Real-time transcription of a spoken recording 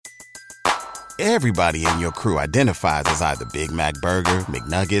Everybody in your crew identifies as either Big Mac Burger,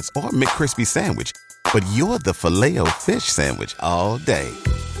 McNuggets, or McCrispy Sandwich. But you're the Filet-O-Fish Sandwich all day.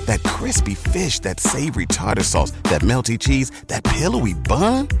 That crispy fish, that savory tartar sauce, that melty cheese, that pillowy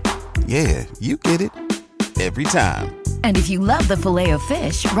bun. Yeah, you get it. Every time. And if you love the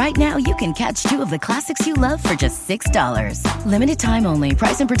Filet-O-Fish, right now you can catch two of the classics you love for just $6. Limited time only.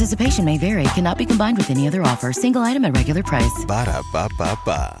 Price and participation may vary. Cannot be combined with any other offer. Single item at regular price.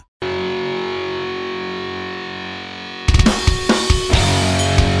 Ba-da-ba-ba-ba.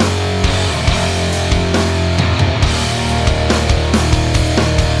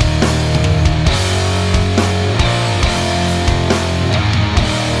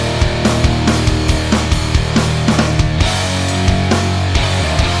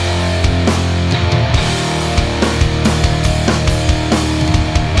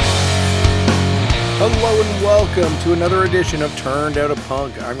 Hello and welcome to another edition of Turned Out a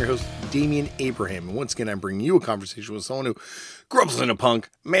Punk. I'm your host, Damian Abraham, and once again I'm bringing you a conversation with someone who grew up listening to punk,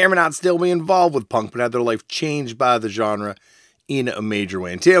 may or may not still be involved with punk, but had their life changed by the genre in a major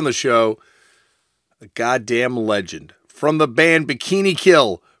way. And today on the show, a goddamn legend. From the band Bikini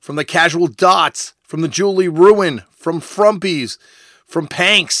Kill, from the Casual Dots, from the Julie Ruin, from Frumpies, from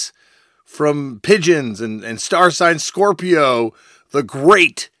Panks, from Pigeons and Star Sign Scorpio, the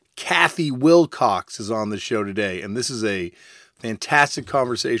great Kathi Wilcox is on the show today, and this is a fantastic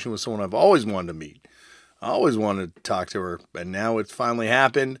conversation with someone I've always wanted to meet. I always wanted to talk to her, and now it's finally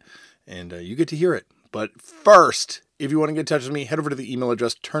happened, and you get to hear it. But first, if you want to get in touch with me, head over to the email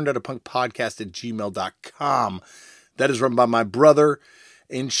address, turnedoutapunkpodcast@gmail.com. That is run by my brother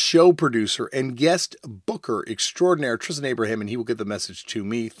and show producer and guest booker extraordinaire, Tristan Abraham, and he will get the message to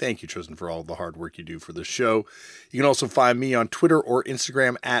me. Thank you, Tristan, for all the hard work you do for the show. You can also find me on Twitter or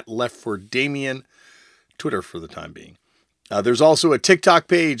Instagram at Left4Damian. Twitter for the time being. There's also a TikTok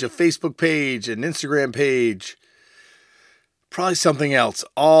page, a Facebook page, an Instagram page, probably something else,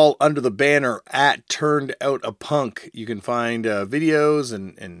 all under the banner at Turned Out a Punk. You can find videos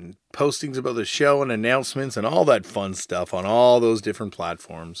and postings about the show and announcements and all that fun stuff on all those different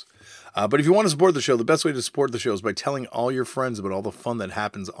platforms. But if you want to support the show, the best way to support the show is by telling all your friends about all the fun that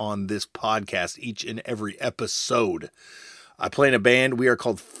happens on this podcast each and every episode. I play in a band. We are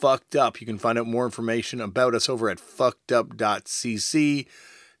called Fucked Up. You can find out more information about us over at fuckedup.cc.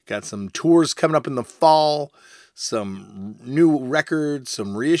 Got some tours coming up in the fall. Some new records,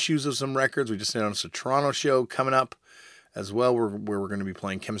 some reissues of some records. We just announced a Toronto show coming up as well, where we're going to be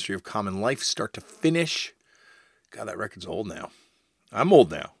playing Chemistry of Common Life, start to finish. God, that record's old now. I'm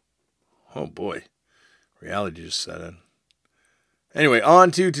old now. Oh boy. Reality just set in. Anyway,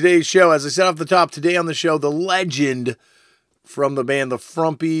 on to today's show. As I said off the top, today on the show, the legend from the band The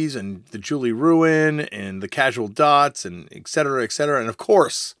Frumpies and the Julie Ruin and the Casual Dots and et cetera, et cetera. And of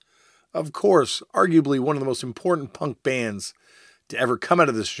course, arguably one of the most important punk bands to ever come out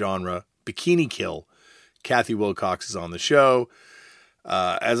of this genre, Bikini Kill. Kathi Wilcox is on the show.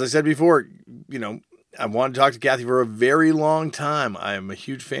 As I said before, I wanted to talk to Kathi for a very long time. I am a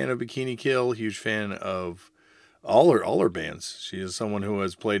huge fan of Bikini Kill, huge fan of all her bands. She is someone who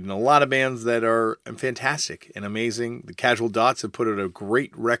has played in a lot of bands that are fantastic and amazing. The Casual Dots have put out a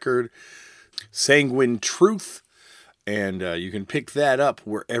great record, Sanguine Truth. And you can pick that up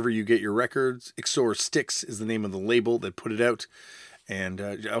wherever you get your records. Ixor Sticks is the name of the label that put it out. And,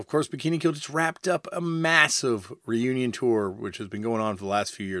 of course, Bikini Kill just wrapped up a massive reunion tour, which has been going on for the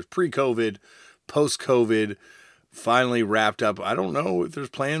last few years. Pre-COVID, post-COVID, finally wrapped up. I don't know if there's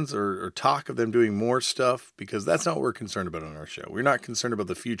plans or talk of them doing more stuff, because that's not what we're concerned about on our show. We're not concerned about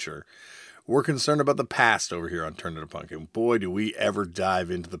the future. We're concerned about the past over here on Turned Out a Punk. And boy, do we ever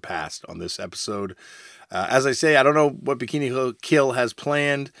dive into the past on this episode. As I say, I don't know what Bikini Kill has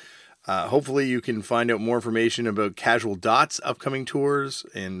planned. Hopefully you can find out more information about Casual Dots' upcoming tours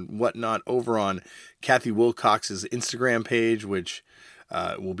and whatnot over on Kathi Wilcox's Instagram page, which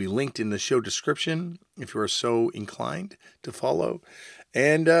will be linked in the show description if you are so inclined to follow.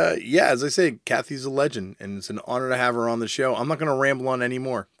 And as I say, Kathy's a legend, and it's an honor to have her on the show. I'm not going to ramble on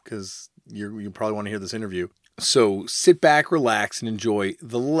anymore because you probably want to hear this interview. So sit back, relax, and enjoy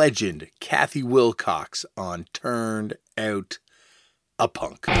the legend, Kathi Wilcox, on Turned Out a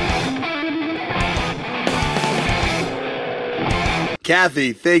Punk.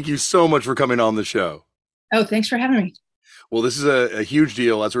 Kathi, thank you so much for coming on the show. Oh, thanks for having me. Well, this is a huge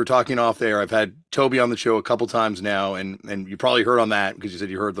deal. As we were talking off there, I've had Toby on the show a couple times now, and you probably heard on that because you said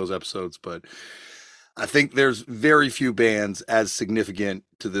you heard those episodes, but I think there's very few bands as significant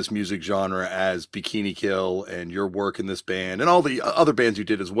to this music genre as Bikini Kill and your work in this band and all the other bands you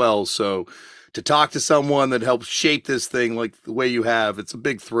did as well. So to talk to someone that helps shape this thing like the way you have. It's a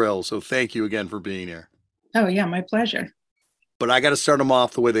big thrill. So thank you again for being here. Oh, yeah, my pleasure. But I got to start them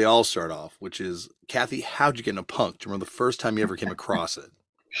off the way they all start off, which is, Kathi, how'd you get into punk? Do you remember the first time you ever came across it?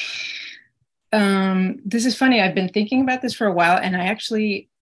 This is funny. I've been thinking about this for a while, and I actually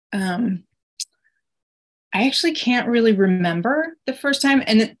can't really remember the first time.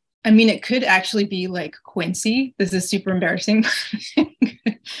 And it could actually be like Quincy. This is super embarrassing.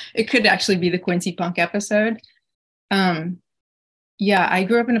 It could actually be the Quincy punk episode. Yeah, I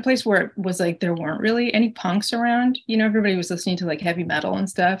grew up in a place where it was like there weren't really any punks around. Everybody was listening to like heavy metal and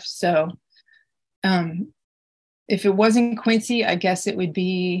stuff. So if it wasn't Quincy, I guess it would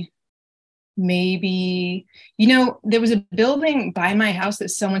be maybe, there was a building by my house that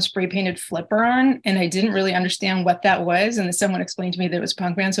someone spray painted Flipper on, and I didn't really understand what that was. And then someone explained to me that it was a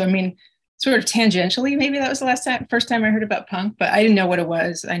punk band. So, sort of tangentially, maybe that was the first time I heard about punk, but I didn't know what it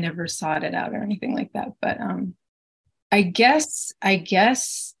was. I never sought it out or anything like that. But I guess I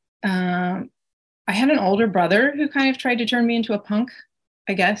had an older brother who kind of tried to turn me into a punk,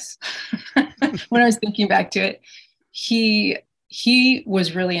 I guess. When I was thinking back to it, he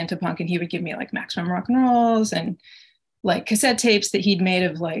was really into punk, and he would give me like Maximum Rock and Rolls and like cassette tapes that he'd made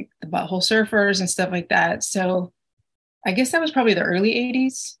of like the Butthole Surfers and stuff like that. So I guess that was probably the early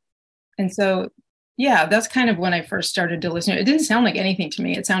 80s. And so, yeah, that's kind of when I first started to listen. It didn't sound like anything to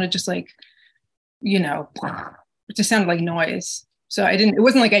me. It sounded just like, it just sounded like noise. So it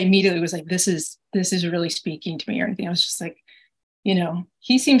wasn't like I immediately was like, this is really speaking to me or anything. I was just like,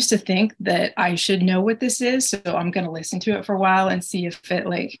 he seems to think that I should know what this is. So I'm going to listen to it for a while and see if it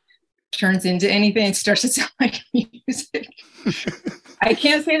like turns into anything and starts to sound like music. I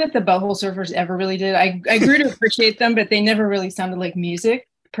can't say that the Butthole Surfers ever really did. I grew to appreciate them, but they never really sounded like music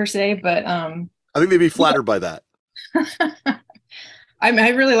per se. But I think they'd be flattered by that.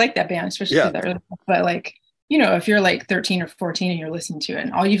 I really like that band, especially but like, if you're like 13 or 14 and you're listening to it,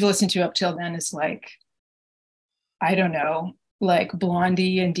 and all you've listened to up till then is like, I don't know, like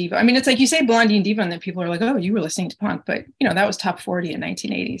Blondie and Diva. It's like you say Blondie and Diva, and then people are like, oh, you were listening to punk. But, that was top 40 in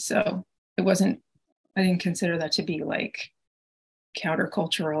 1980. So I didn't consider that to be like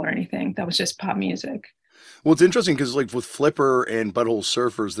countercultural or anything. That was just pop music. Well, it's interesting because like with Flipper and Butthole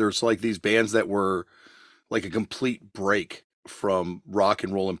Surfers, there's like these bands that were like a complete break from rock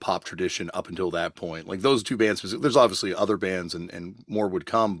and roll and pop tradition up until that point. Like those two bands, there's obviously other bands and more would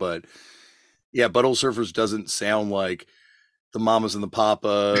come, but yeah, Butthole Surfers doesn't sound like the Mamas and the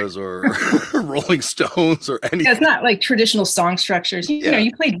Papas or Rolling Stones or anything. Yeah, it's not like traditional song structures. You know,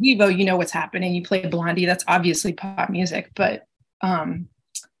 you play Devo, you know what's happening. You play Blondie, that's obviously pop music. But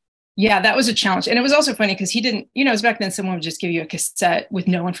yeah, that was a challenge. And it was also funny because he didn't, it was back then someone would just give you a cassette with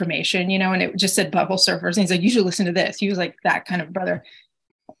no information, and it just said Butthole Surfers. And he's like, you should listen to this. He was like that kind of brother.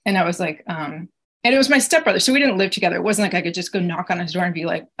 And I was like, and it was my stepbrother. So we didn't live together. It wasn't like I could just go knock on his door and be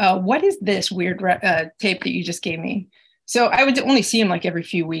like, what is this weird tape that you just gave me? So I would only see him like every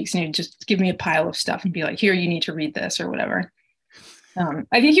few weeks, and he'd just give me a pile of stuff and be like, here, you need to read this or whatever.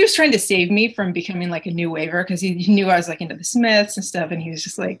 I think he was trying to save me from becoming like a new waver because he knew I was like into the Smiths and stuff. And he was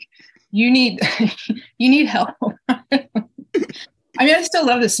just like, you need help. I still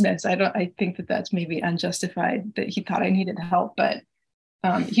love the Smiths. I think that that's maybe unjustified that he thought I needed help, but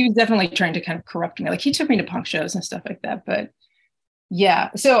he was definitely trying to kind of corrupt me. Like he took me to punk shows and stuff like that. But yeah,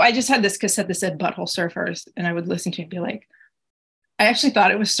 so I just had this cassette that said Butthole Surfers, and I would listen to it and be like, I actually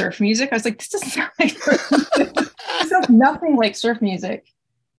thought it was surf music. I was like, this doesn't sound like surf music. This sounds nothing like surf music.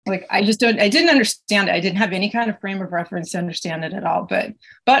 Like I didn't understand it. I didn't have any kind of frame of reference to understand it at all. But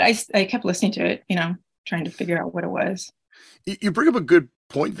I kept listening to it, trying to figure out what it was. You bring up a good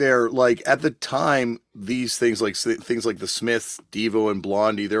point there. Like at the time, these things like the Smiths, Devo, and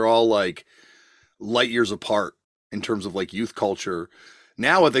Blondie, they're all like light years apart in terms of like youth culture.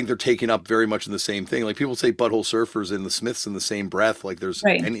 Now I think they're taking up very much in the same thing. Like people say Butthole Surfers and the Smiths in the same breath. Like there's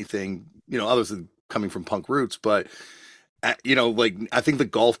anything, other than coming from punk roots. But, like I think the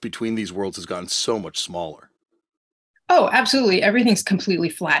gulf between these worlds has gotten so much smaller. Oh, absolutely. Everything's completely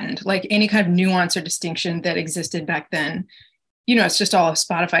flattened. Like any kind of nuance or distinction that existed back then, it's just all a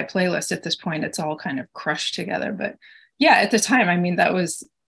Spotify playlist at this point. It's all kind of crushed together. But yeah, at the time, that was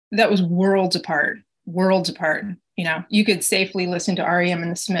worlds apart. You could safely listen to REM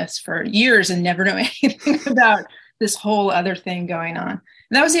and the Smiths for years and never know anything about this whole other thing going on.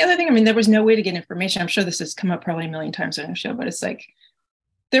 And that was the other thing. There was no way to get information. I'm sure this has come up probably a million times on the show, but it's like,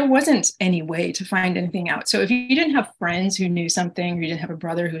 there wasn't any way to find anything out. So if you didn't have friends who knew something, or you didn't have a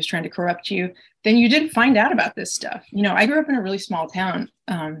brother who was trying to corrupt you, then you didn't find out about this stuff. I grew up in a really small town,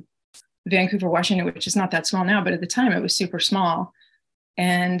 Vancouver, Washington, which is not that small now, but at the time it was super small.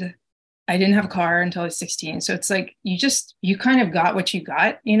 And I didn't have a car until I was 16. So it's like, you kind of got what you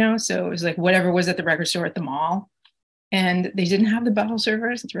got, So it was like whatever was at the record store at the mall. And they didn't have the bottle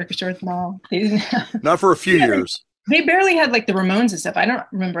servers at the record store at the mall. They didn't have, Not for a few years. They barely had like the Ramones and stuff. I don't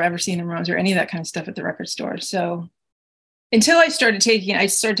remember ever seeing the Ramones or any of that kind of stuff at the record store. So until I started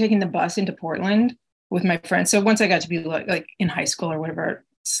taking the bus into Portland with my friends. So once I got to be like in high school or whatever,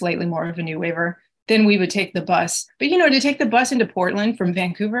 slightly more of a new waiver, then we would take the bus. But to take the bus into Portland from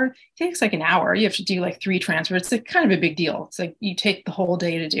Vancouver, it takes like an hour. You have to do like 3 transfers. It's like kind of a big deal. It's like you take the whole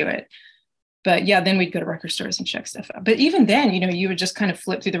day to do it. But yeah, then we'd go to record stores and check stuff out. But even then, you would just kind of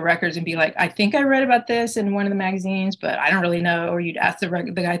flip through the records and be like, I think I read about this in one of the magazines, but I don't really know. Or you'd ask the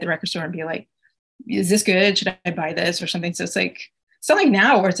guy at the record store and be like, is this good? Should I buy this or something? So it's like something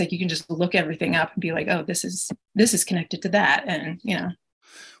now where it's like you can just look everything up and be like, oh, this is connected to that. And,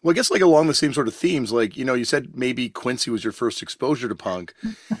 Well, I guess like along the same sort of themes, like, you said maybe Quincy was your first exposure to punk.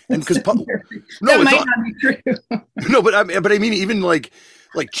 And because that might not be true. No, but I mean, even like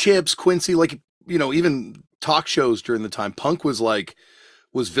Chips, Quincy, like, even talk shows during the time, punk was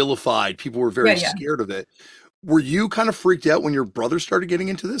vilified. People were very scared of it. Were you kind of freaked out when your brother started getting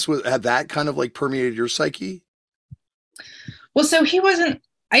into this? Had that kind of like permeated your psyche? Well, so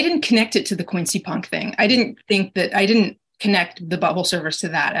I didn't connect it to the Quincy punk thing. I didn't connect the butthole servers to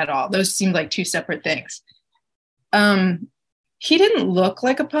that at all. Those seemed like 2 separate things. He didn't look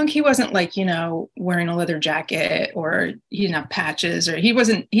like a punk. He wasn't like, wearing a leather jacket, or he didn't have patches, or he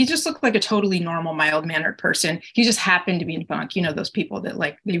just looked like a totally normal, mild-mannered person. He just happened to be in punk, those people that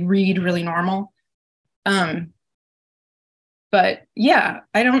like, they read really normal. But yeah,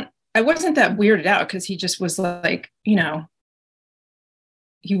 I wasn't that weirded out because he just was like, he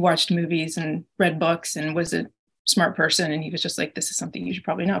watched movies and read books and was a smart person. And he was just like, this is something you should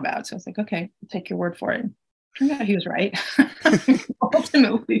probably know about. So I was like, okay, I'll take your word for it. Turned out he was right.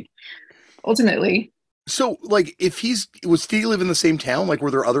 Ultimately. So like, was he live in the same town? Like, were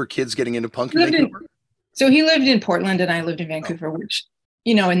there other kids getting into punk in Vancouver? So he lived in Portland and I lived in Vancouver, which,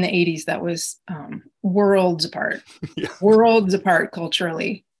 in the 80s, that was worlds apart, worlds apart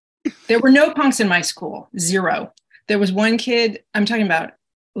culturally. There were no punks in my school, 0. There was one kid, I'm talking about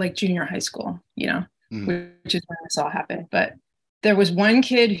like junior high school, which is when this all happened. But there was one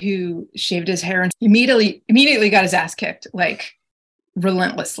kid who shaved his hair and immediately got his ass kicked, like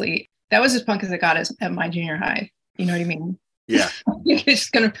relentlessly. That was as punk as it got at my junior high. You know what I mean? Yeah. It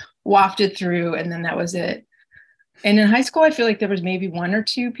just kind of wafted through, and then that was it. And in high school, I feel like there was maybe 1 or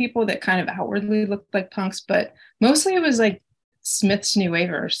 2 people that kind of outwardly looked like punks, but mostly it was like Smith's New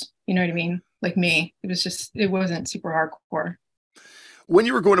Wavers. You know what I mean? Like me. It wasn't super hardcore. When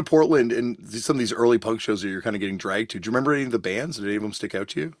you were going to Portland and some of these early punk shows that you're kind of getting dragged to, do you remember any of the bands? Did any of them stick out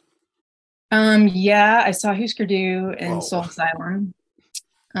to you? Yeah, I saw Husker Du and Soul Asylum.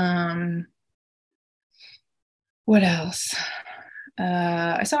 What else?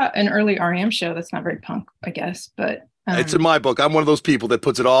 I saw an early REM show that's not very punk, I guess, but it's in my book. I'm one of those people that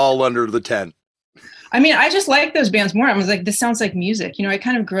puts it all under the tent. I mean, I just like those bands more. I was like, this sounds like music. I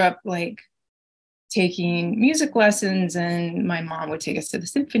kind of grew up like taking music lessons, and my mom would take us to the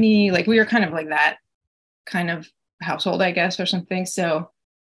symphony. Like we were kind of like that kind of household, I guess, or something. So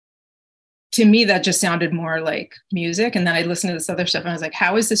to me, that just sounded more like music. And then I listened to this other stuff and I was like,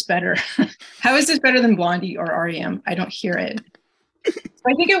 how is this better? How is this better than Blondie or REM? I don't hear it. So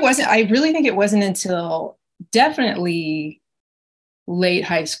I really think it wasn't until definitely late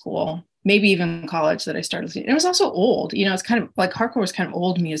high school, maybe even college, that I started listening. It was also old, it's kind of like hardcore was kind of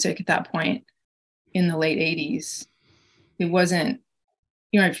old music at that point in the late 80s. It wasn't,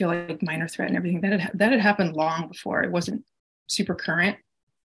 I feel like Minor Threat and everything that had happened long before. It wasn't super current.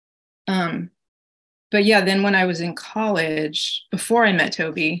 But yeah, then when I was in college, before I met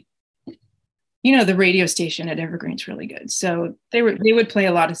Toby, the radio station at Evergreen's really good. So they would play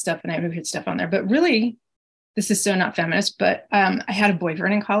a lot of stuff and I would hit stuff on there. But really, this is so not feminist, but I had a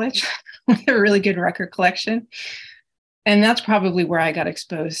boyfriend in college with a really good record collection. And that's probably where I got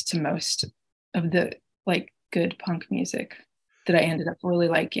exposed to most of the like good punk music that I ended up really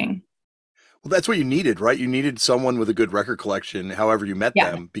liking. Well, that's what you needed, right? You needed someone with a good record collection, however you met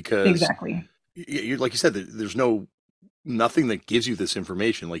them, because exactly. Like you said, there's nothing that gives you this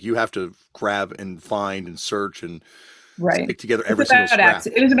information. Like you have to grab and find and search and stick together every single scrap.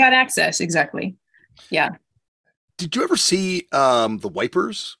 It was about access. Exactly. Yeah. Did you ever see the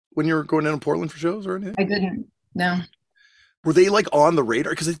Wipers when you were going down to Portland for shows or anything? I didn't. No. Were they like on the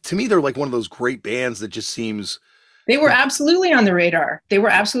radar? Because to me, they're like one of those great bands that just seems. They were absolutely on the radar.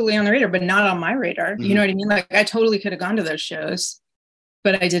 But not on my radar. Mm-hmm. You know what I mean? Like I totally could have gone to those shows,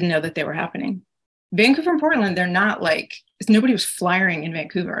 but I didn't know that they were happening. Vancouver and Portland, they're not like nobody was flyering in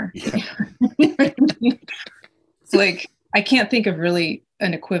Vancouver. Yeah. It's like, I can't think of really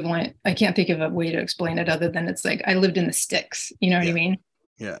an equivalent. I can't think of a way to explain it other than it's like I lived in the sticks. You know what I mean?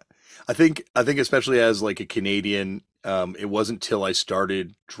 Yeah. I think especially as like a Canadian, it wasn't till I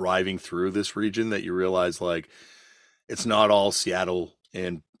started driving through this region that you realize like it's not all Seattle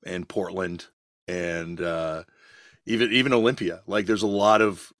and Portland and even Olympia. Like there's a lot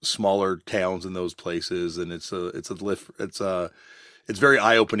of smaller towns in those places, and it's very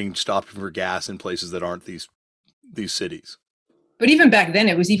eye opening stopping for gas in places that aren't these cities. But even back then,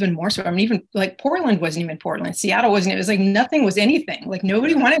 it was even more so. I mean, even like Portland wasn't even Portland. Seattle wasn't. It was like nothing was anything. Like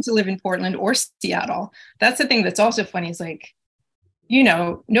nobody wanted to live in Portland or Seattle. That's the thing that's also funny is like, you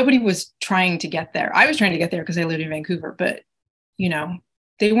know, nobody was trying to get there. I was trying to get there because I lived in Vancouver, but, you know,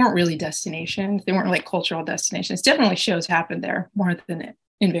 they weren't really destinations. They weren't like cultural destinations. Definitely shows happened there more than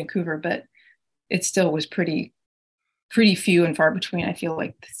in Vancouver, but it still was pretty few and far between, I feel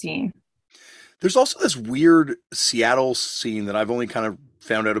like, the scene. There's also this weird Seattle scene that I've only kind of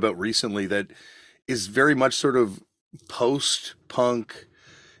found out about recently that is very much sort of post-punk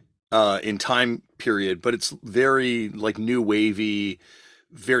in time period, but it's very like new wavy,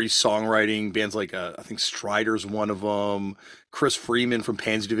 very songwriting. Bands like I think Strider's one of them. Chris Freeman from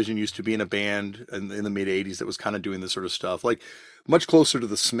Pansy Division used to be in a band in the mid '80s that was kind of doing this sort of stuff, like much closer to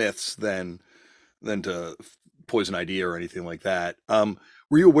the Smiths than to Poison Idea or anything like that.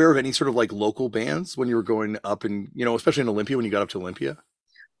 Were you aware of any sort of like local bands when you were going up and, you know, especially in Olympia, when you got up to Olympia?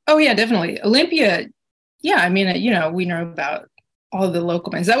 Oh yeah, definitely. Olympia. Yeah. I mean, you know, we know about all the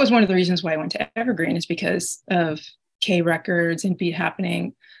local bands. That was one of the reasons why I went to Evergreen is because of K Records and Beat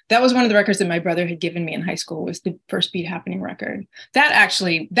Happening. That was one of the records that my brother had given me in high school was the first Beat Happening record. That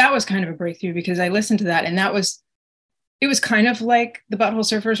was kind of a breakthrough because I listened to that and it was kind of like the Butthole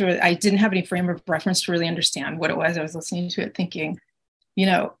Surfers where I didn't have any frame of reference to really understand what it was. I was listening to it thinking, you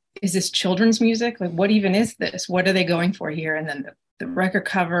know, is this children's music? Like, what even is this? What are they going for here? And then the record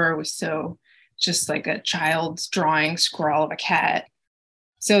cover was so just like a child's drawing scrawl of a cat.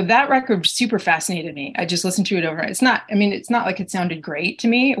 So that record super fascinated me. I just listened to it over. It's not like it sounded great to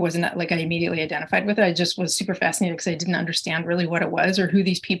me. It wasn't like I immediately identified with it. I just was super fascinated because I didn't understand really what it was or who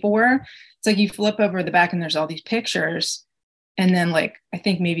these people were. It's like you flip over the back and there's all these pictures. And then like, I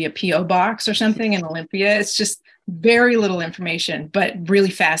think maybe a PO box or something in Olympia. It's just very little information, but really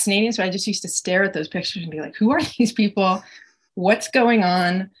fascinating. So I just used to stare at those pictures and be like, who are these people? What's going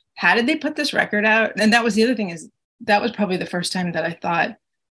on? How did they put this record out? And that was the other thing is that was probably the first time that I thought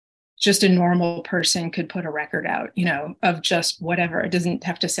just a normal person could put a record out, you know, of just whatever. It doesn't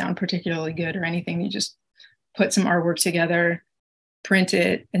have to sound particularly good or anything. You just put some artwork together, print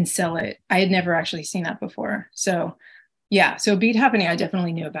it and sell it. I had never actually seen that before. So yeah, so Beat Happening, I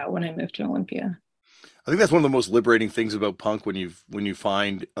definitely knew about when I moved to Olympia. I think that's one of the most liberating things about punk when you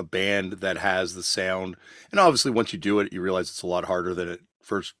find a band that has the sound. And obviously once you do it, you realize it's a lot harder than at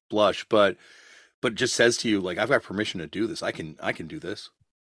first blush, but just says to you, like, I've got permission to do this. I can do this.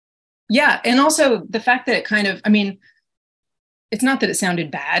 Yeah. And also the fact that it kind of, I mean, it's not that it sounded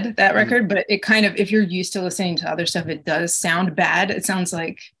bad, that record, but it kind of, if you're used to listening to other stuff, it does sound bad. It sounds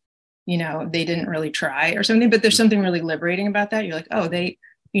like, you know, they didn't really try or something, but there's something really liberating about that. You're like, oh, they,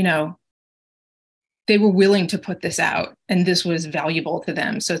 you know, they were willing to put this out and this was valuable to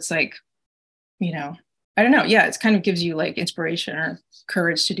them. So it's like, you know, I don't know. Yeah. It kind of gives you like inspiration or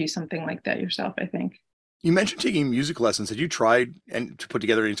courage to do something like that yourself, I think. You mentioned taking music lessons. Had you tried to put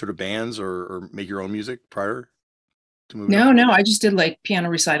together any sort of bands or make your own music prior to moving? No. I just did like piano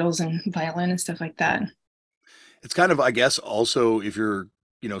recitals and violin and stuff like that. It's kind of, I guess, also if you're,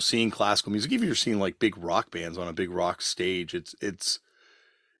 you know, seeing classical music, even if you're seeing like big rock bands on a big rock stage, it's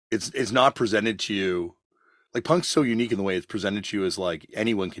not presented to you like punk's so unique in the way it's presented to you as like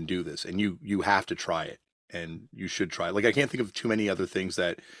anyone can do this and you have to try it and you should try it. Like I can't think of too many other things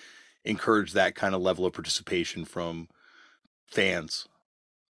that encourage that kind of level of participation from fans.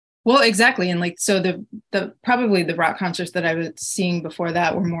 Well, exactly. And like, so the probably the rock concerts that I was seeing before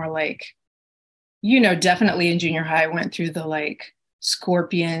that were more like, you know, definitely in junior high, I went through the like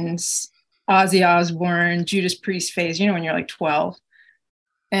Scorpions, Ozzy Osbourne, Judas Priest phase, you know, when you're like 12.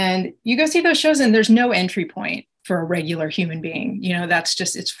 And you go see those shows and there's no entry point for a regular human being. You know, that's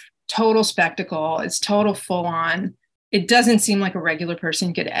just, it's total spectacle. It's total full on. It doesn't seem like a regular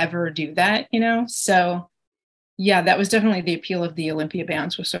person could ever do that, you know? So yeah, that was definitely the appeal of the Olympia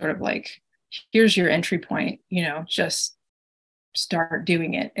bands was sort of like, here's your entry point, you know, just start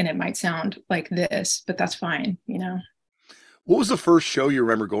doing it. And it might sound like this, but that's fine, you know? What was the first show you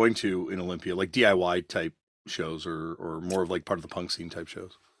remember going to in Olympia, like DIY type shows or more of like part of the punk scene type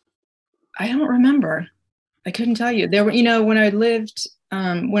shows? I don't remember. I couldn't tell you. There were, you know, when I lived,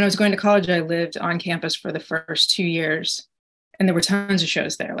 when I was going to college, I lived on campus for the first 2 years, and there were tons of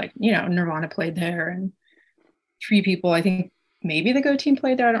shows there. Like, you know, Nirvana played there, and Free People. I think maybe the Go Team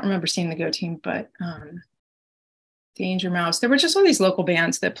played there. I don't remember seeing the Go Team, but Danger Mouse. There were just all these local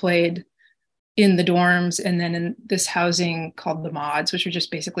bands that played in the dorms, and then in this housing called the Mods, which were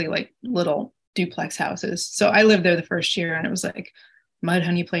just basically like little duplex houses. So I lived there the first year, and it was like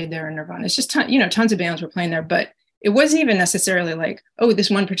Mudhoney played there, and Nirvana. It's just tons of bands were playing there, but it wasn't even necessarily like, oh, this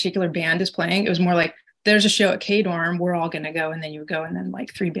one particular band is playing. It was more like, there's a show at K Dorm, we're all going to go, and then you would go, and then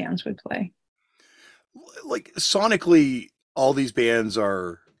like 3 bands would play. Like sonically, all these bands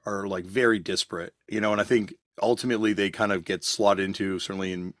are like very disparate, you know, and I think ultimately they kind of get slotted into,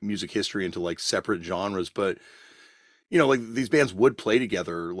 certainly in music history, into like separate genres. But you know, like these bands would play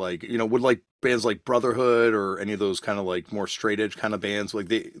together, like, you know, would like bands like Brotherhood or any of those kind of like more straight edge kind of bands, like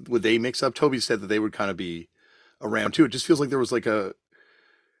they mix up? Toby said that they would kind of be around too. It just feels like there was like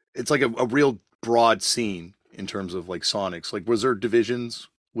it's like a real broad scene in terms of like sonics. Like, was there divisions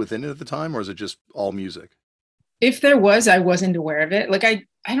within it at the time, or is it just all music? If there was, I wasn't aware of it. Like I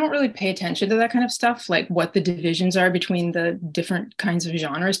don't really pay attention to that kind of stuff, like what the divisions are between the different kinds of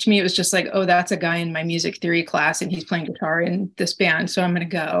genres. To me, it was just like, oh, that's a guy in my music theory class, and he's playing guitar in this band, so I'm going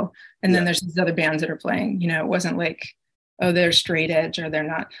to go. And then there's these other bands that are playing. You know, it wasn't like, oh, they're straight edge or they're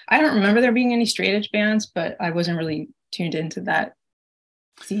not. I don't remember there being any straight edge bands, but I wasn't really tuned into that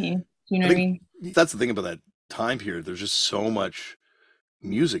scene. You know what I mean? That's the thing about that time period. There's just so much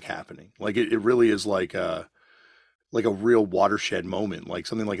music happening. Like it really is like a real watershed moment, like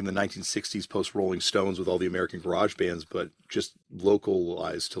something like in the 1960s post Rolling Stones with all the American garage bands, but just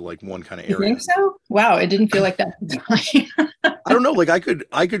localized to like one kind of area. You think so? Wow, it didn't feel like that. I don't know. Like I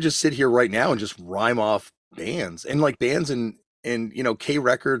could just sit here right now and just rhyme off bands and like bands and you know, K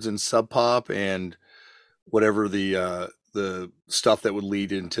Records and Sub Pop and whatever the stuff that would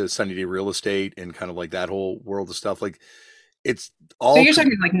lead into Sunny Day Real Estate and kind of like that whole world of stuff. Like it's all. So you're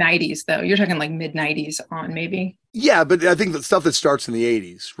talking like 90s though. You're talking like mid 90s on maybe. Yeah, but I think the stuff that starts in the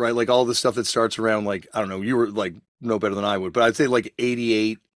 80s, right? Like all the stuff that starts around, like, I don't know, you were like no better than I would, but I'd say like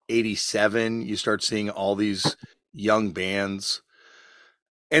 88, 87, you start seeing all these young bands.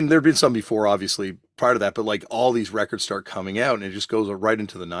 And there'd been some before, obviously, prior to that, but like all these records start coming out and it just goes right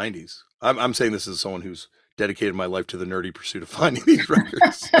into the 90s. I'm saying this as someone who's dedicated my life to the nerdy pursuit of finding these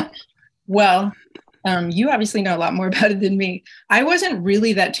records. Well, you obviously know a lot more about it than me. I wasn't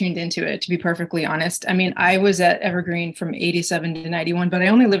really that tuned into it, to be perfectly honest. I mean, I was at Evergreen from 87 to 91, but I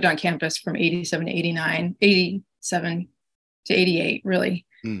only lived on campus from 87 to 89, 87 to 88, really.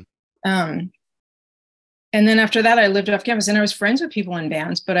 And then after that, I lived off campus and I was friends with people in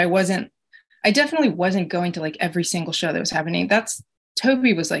bands, but I definitely wasn't going to like every single show that was happening.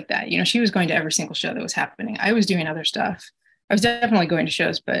 Toby was like that. You know, she was going to every single show that was happening. I was doing other stuff. I was definitely going to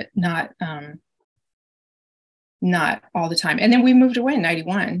shows, but not all the time. And then we moved away in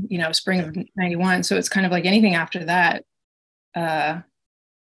 91, you know, spring of 91. So it's kind of like anything after that,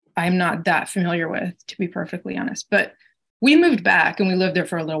 I'm not that familiar with, to be perfectly honest. But we moved back and we lived there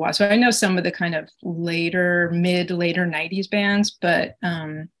for a little while. So I know some of the kind of later 90s bands, but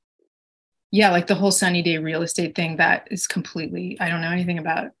yeah, like the whole Sunny Day Real Estate thing, that is completely, I don't know anything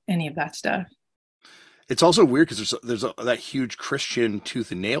about any of that stuff. It's also weird because there's that huge Christian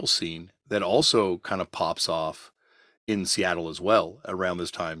tooth and nail scene that also kind of pops off in Seattle as well around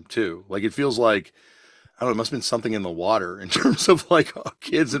this time too. Like it feels like, I don't know, it must have been something in the water in terms of like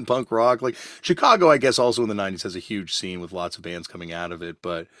kids and punk rock. Like Chicago, I guess also in the 90s has a huge scene with lots of bands coming out of it.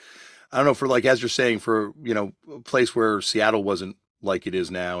 But I don't know, for like, as you're saying, for, you know, a place where Seattle wasn't like it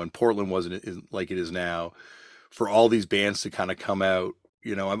is now and Portland wasn't like it is now, for all these bands to kind of come out,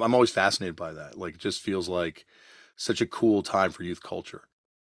 you know, I'm always fascinated by that. Like it just feels like such a cool time for youth culture.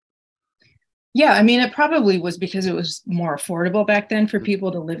 Yeah, I mean, it probably was because it was more affordable back then for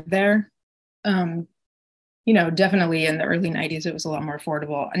people to live there. You know, definitely in the early 90s, it was a lot more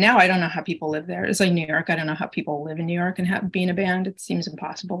affordable. Now I don't know how people live there. It's like New York. I don't know how people live in New York and be in a band. It seems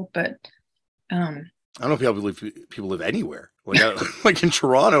impossible, but I don't know if people live anywhere. Like, like in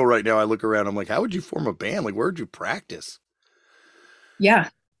Toronto right now, I look around, I'm like, how would you form a band? Like, where would you practice? Yeah,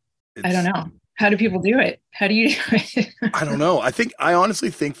 I don't know. How do people do it? How do you do it? I don't know. I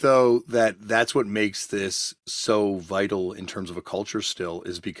honestly think though that that's what makes this so vital in terms of a culture still,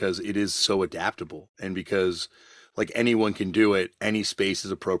 is because it is so adaptable, and because like anyone can do it. Any space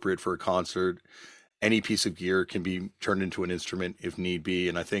is appropriate for a concert. Any piece of gear can be turned into an instrument if need be.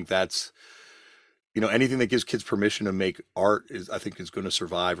 And I think that's, you know, anything that gives kids permission to make art I think is going to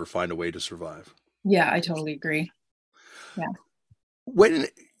survive or find a way to survive. Yeah, I totally agree. Yeah.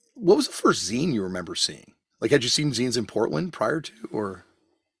 What was the first zine you remember seeing? Like, had you seen zines in Portland prior to, or?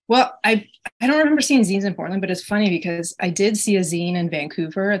 Well, I don't remember seeing zines in Portland, but it's funny because I did see a zine in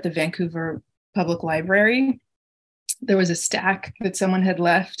Vancouver at the Vancouver Public Library. There was a stack that someone had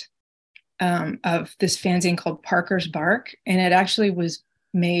left of this fanzine called Parker's Bark, and it actually was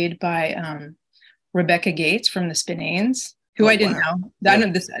made by Rebecca Gates from the Spinanes, who I didn't know. Yeah. I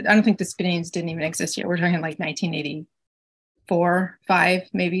don't think the Spinanes didn't even exist yet. We're talking like 1984, 5,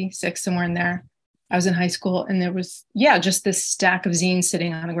 maybe 6, somewhere in there. I was in high school, and there was, just this stack of zines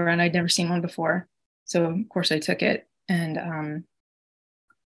sitting on the ground. I'd never seen one before. So of course I took it, and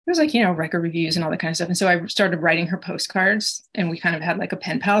it was like, record reviews and all that kind of stuff. And so I started writing her postcards, and we kind of had like a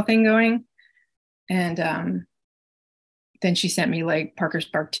pen pal thing going. And then she sent me like Parker's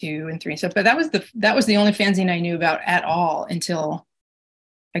Bark 2 and 3 and stuff. But that was the only fanzine I knew about at all until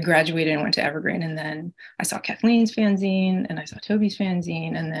I graduated and went to Evergreen. And then I saw Kathleen's fanzine, and I saw Toby's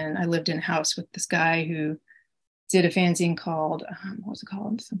fanzine. And then I lived in a house with this guy who did a fanzine called, what was it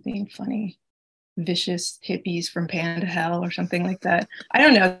called? Something funny. Vicious Hippies from Pan to Hell or something like that. I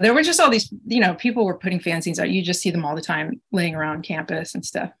don't know. There were just all these, people were putting fanzines out. You just see them all the time laying around campus and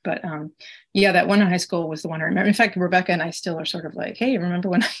stuff. But that one in high school was the one I remember. In fact, Rebecca and I still are sort of like, hey, remember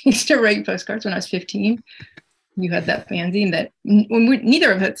when I used to write postcards when I was 15? You had that fanzine that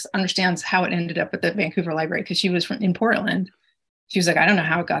neither of us understands how it ended up at the Vancouver Library, because she was in Portland. She was like, I don't know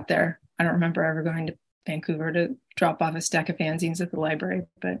how it got there. I don't remember ever going to Vancouver to drop off a stack of fanzines at the library,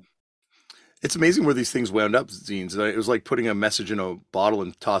 but it's amazing where these things wound up, zines. It was like putting a message in a bottle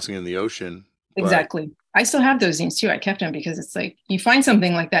and tossing it in the ocean. Exactly. I still have those zines too. I kept them because it's like, you find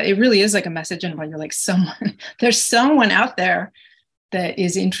something like that. It really is like a message. And when you're like, there's someone out there that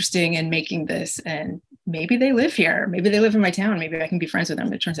is interesting in making this, and maybe they live here. Maybe they live in my town. Maybe I can be friends with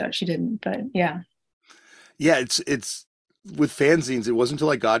them. It turns out she didn't, but yeah. Yeah. It's with fanzines. It wasn't until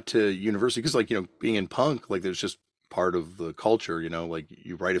I got to university, because being in punk, like there's just part of the culture, like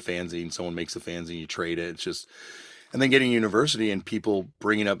you write a fanzine, someone makes a fanzine, you trade it. It's just, and then getting university and people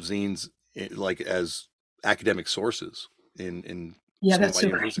bringing up zines like as academic sources in that's so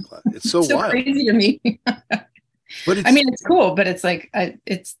university class. It's so wild. Crazy to me. But it's cool, but it's like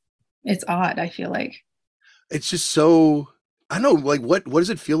it's odd. I feel like it's just so, I don't know, like what does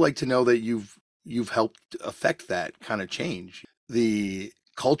it feel like to know that you've helped affect that kind of change? The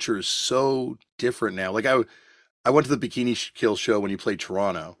culture is so different now. Like I went to the Bikini Kill show when you played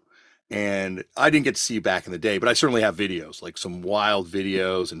Toronto, and I didn't get to see you back in the day, but I certainly have videos, like some wild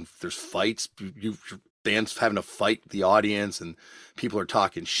videos, and there's fights, bands having to fight the audience, and people are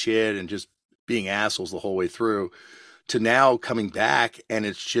talking shit and just being assholes the whole way through, to now coming back, and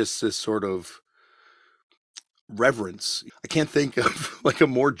it's just this sort of reverence. I can't think of like a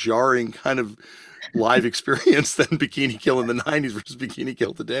more jarring kind of live experience than Bikini Kill in the 90s versus Bikini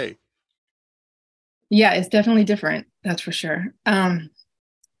Kill today. Yeah, it's definitely different. That's for sure.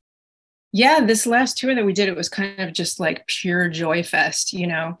 This last tour that we did, it was kind of just like pure joy fest,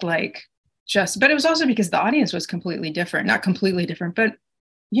 but it was also because the audience was completely different, not completely different, but,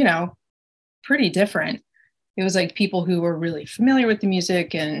 pretty different. It was like people who were really familiar with the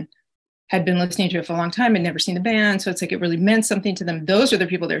music and had been listening to it for a long time and never seen the band. So it's like, it really meant something to them. Those are the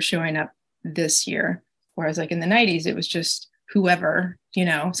people that are showing up this year. Whereas like in the 90s, it was just whoever,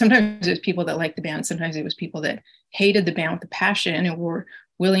 sometimes it was people that liked the band. Sometimes it was people that hated the band with a passion and were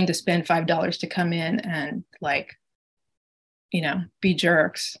willing to spend $5 to come in and be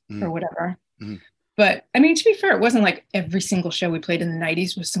jerks or whatever. Mm-hmm. But I mean, to be fair, it wasn't like every single show we played in the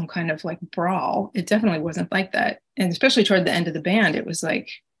 90s was some kind of like brawl. It definitely wasn't like that. And especially toward the end of the band, it was like,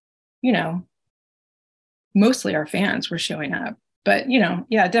 mostly our fans were showing up. But,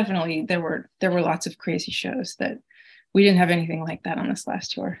 definitely there were lots of crazy shows that we didn't have anything like that on this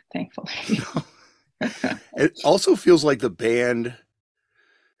last tour, thankfully. It also feels like the band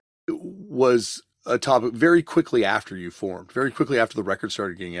was a topic very quickly after you formed, very quickly after the record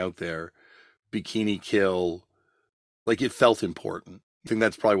started getting out there. Bikini Kill, like it felt important. I think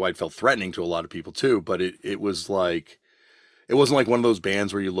that's probably why it felt threatening to a lot of people too. But it was like, it wasn't like one of those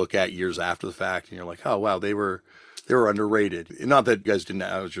bands where you look at years after the fact and you're like, oh wow, they were underrated. Not that you guys didn't,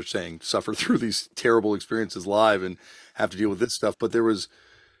 as you're saying, suffer through these terrible experiences live and have to deal with this stuff, but there was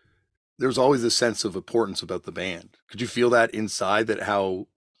always this sense of importance about the band. Could you feel that inside, that how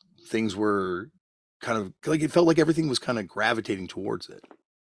things were kind of like, it felt like everything was kind of gravitating towards it?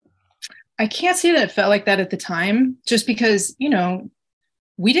 I can't say that it felt like that at the time, just because,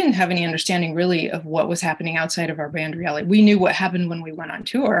 we didn't have any understanding really of what was happening outside of our band reality. We knew what happened when we went on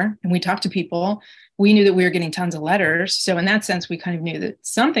tour and we talked to people. We knew that we were getting tons of letters. So in that sense, we kind of knew that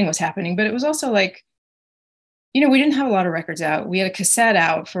something was happening, but it was also like, we didn't have a lot of records out. We had a cassette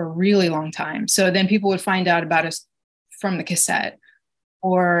out for a really long time. So then people would find out about us from the cassette,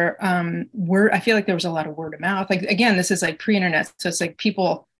 or word. I feel like there was a lot of word of mouth. Like, again, this is like pre-internet. So it's like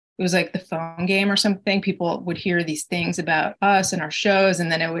it was like the phone game or something. People would hear these things about us and our shows,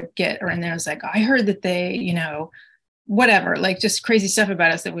 and then it would get, and then it was like, I heard that they, whatever, like just crazy stuff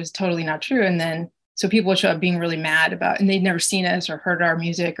about us that was totally not true. And then, so people would show up being really mad about, and they'd never seen us or heard our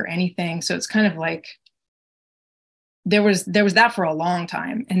music or anything. So it's kind of like, there was that for a long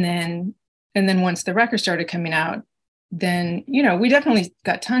time. And then once the record started coming out, then, we definitely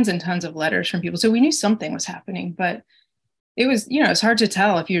got tons and tons of letters from people. So we knew something was happening, but it was, it's hard to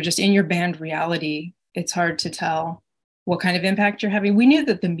tell if you're just in your band reality. It's hard to tell what kind of impact you're having. We knew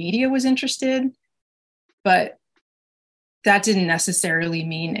that the media was interested, but that didn't necessarily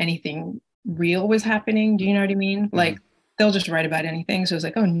mean anything real was happening. Do you know what I mean? Mm-hmm. Like, they'll just write about anything. So it's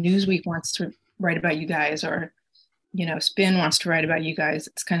like, oh, Newsweek wants to write about you guys, or, Spin wants to write about you guys.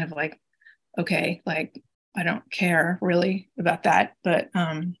 It's kind of like, okay, like, I don't care really about that. But,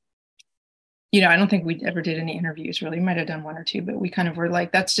 I don't think we ever did any interviews really. We might have done one or two, but we kind of were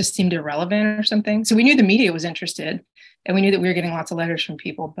like, that's just seemed irrelevant or something. So we knew the media was interested, and we knew that we were getting lots of letters from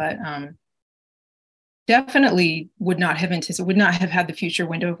people, but definitely would not have had the future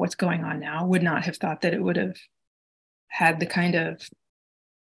window of what's going on now, would not have thought that it would have had the kind of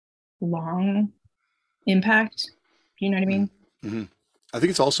long impact. You know what I mean? Mm-hmm. I think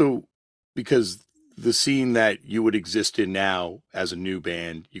it's also because the scene that you would exist in now as a new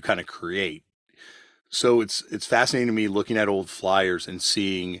band, you kind of create. So it's fascinating to me looking at old flyers and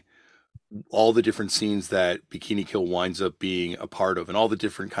seeing all the different scenes that Bikini Kill winds up being a part of, and all the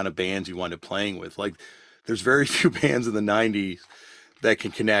different kind of bands you wind up playing with. Like, there's very few bands in the 90s that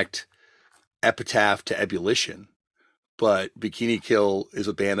can connect Epitaph to Ebullition. But Bikini Kill is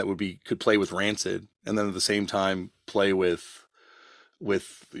a band that could play with Rancid, and then at the same time play with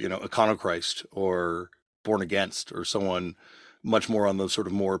Iconochrist or Born Against, or someone much more on the sort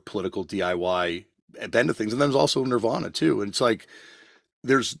of more political DIY bend of things. And then there's also Nirvana too. And it's like,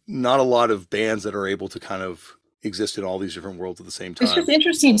 there's not a lot of bands that are able to kind of exist in all these different worlds at the same time. It's just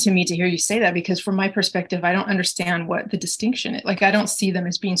interesting to me to hear you say that, because from my perspective, I don't understand what the distinction is. Like, I don't see them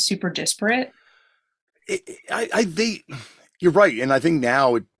as being super disparate. You're right. And I think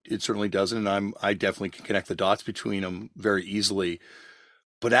now it certainly doesn't. And I definitely can connect the dots between them very easily.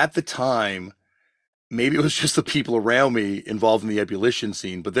 But at the time, maybe it was just the people around me involved in the Ebullition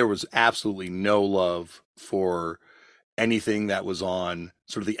scene, but there was absolutely no love for anything that was on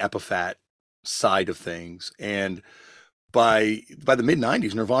sort of the Epitaph side of things. And by the mid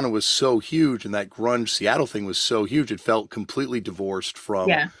 90s, Nirvana was so huge, and that grunge Seattle thing was so huge, it felt completely divorced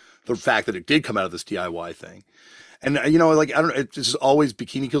from the fact that it did come out of this DIY thing. And, like, I don't know, it's just always,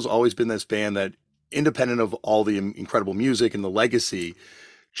 Bikini Kill's always been this band that, independent of all the incredible music and the legacy,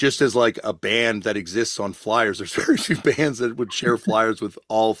 just as like a band that exists on flyers, there's very few bands that would share flyers with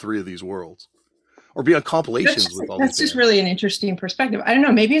all three of these worlds, or be on compilations with all these bands. That's just really an interesting perspective. I don't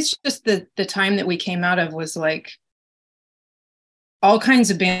know, maybe it's just the time that we came out of was like, all kinds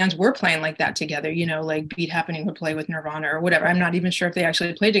of bands were playing like that together, like Beat Happening would play with Nirvana or whatever. I'm not even sure if they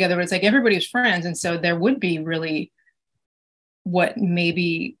actually played together, but it's like everybody was friends. And so there would be really what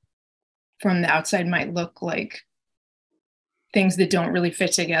maybe from the outside might look like things that don't really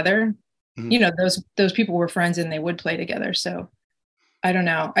fit together. Mm-hmm. Those people were friends and they would play together. So I don't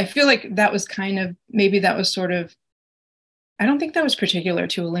know. I feel like that was kind of, maybe that was sort of, I don't think that was particular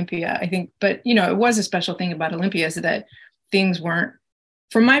to Olympia, I think, but it was a special thing about Olympia, is that things weren't,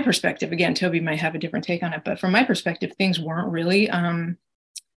 from my perspective, again, Toby might have a different take on it, but from my perspective, things weren't really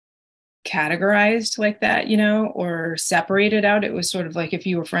categorized like that, or separated out. It was sort of like if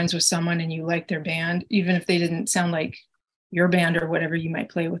you were friends with someone and you liked their band, even if they didn't sound like your band or whatever, you might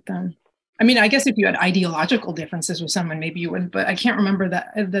play with them. I mean, I guess if you had ideological differences with someone, maybe you wouldn't, but I can't remember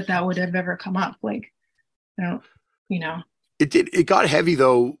that would have ever come up. Like, I don't, It got heavy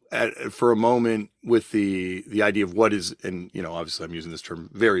though for a moment with the idea of what is, and obviously I'm using this term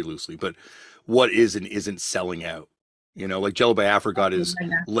very loosely, but what is and isn't selling out. Like Jello Biafra got his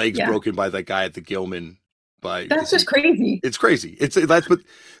legs broken by that guy at the Gilman. That's just crazy. It's crazy. But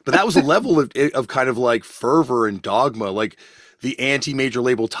that was a level of kind of like fervor and dogma, like the anti-major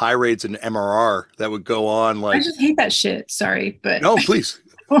label tirades and MRR that would go on. Like, I just hate that shit. Sorry, but no, please.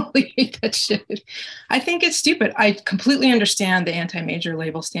 I totally hate that shit. I think it's stupid. I completely understand the anti-major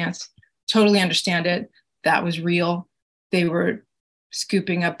label stance. Totally understand it. That was real. They were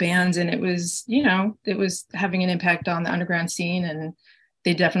scooping up bands, and it was, it was having an impact on the underground scene, and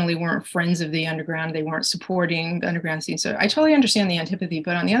they definitely weren't friends of the underground. They weren't supporting the underground scene. So I totally understand the antipathy.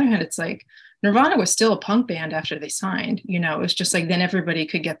 But on the other hand, it's like Nirvana was still a punk band after they signed. You know, it was just like then everybody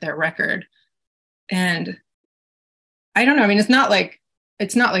could get their record. And I don't know. I mean, it's not like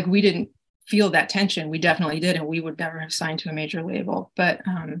we didn't feel that tension. We definitely did, and we would never have signed to a major label. But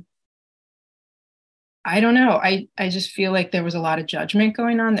I don't know. I just feel like there was a lot of judgment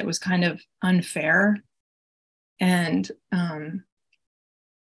going on that was kind of unfair and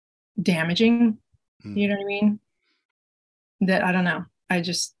damaging. You know what I mean? That I don't know. I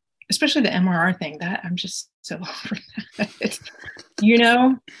just, especially the MRR thing, that I'm just so over that. You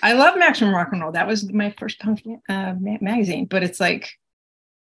know, I love Maximum Rock and Roll. That was my first punk magazine, but it's like,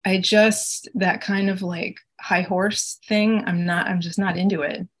 that kind of like high horse thing, I'm just not into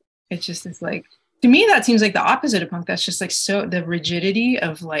it. It's just, it's like, to me, that seems like the opposite of punk. That's just like, so the rigidity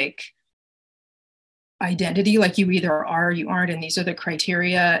of like identity, like you either are or you aren't, and these are the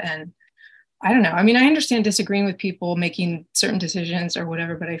criteria. And I don't know. I mean, I understand disagreeing with people making certain decisions or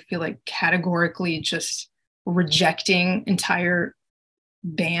whatever, but I feel like categorically just rejecting entire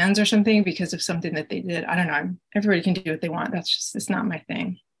bands or something because of something that they did. I don't know. Everybody can do what they want. That's just, it's not my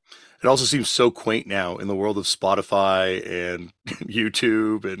thing. It also seems so quaint now in the world of Spotify and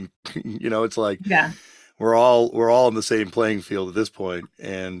YouTube, and you know, it's like we're all in the same playing field at this point,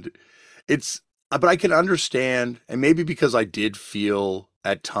 and but I can understand, and maybe because I did feel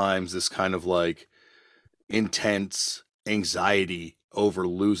at times this kind of like intense anxiety over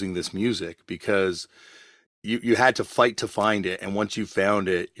losing this music, because you had to fight to find it, and once you found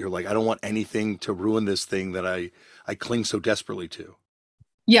it, you're like, I don't want anything to ruin this thing that I cling so desperately to.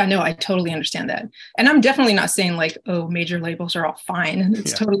 Yeah, no, I totally understand that. And I'm definitely not saying like, oh, major labels are all fine.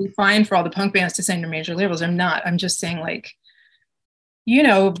 It's totally fine for all the punk bands to sign to major labels. I'm not. I'm just saying like, you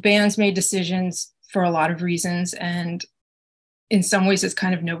know, bands made decisions for a lot of reasons. And in some ways it's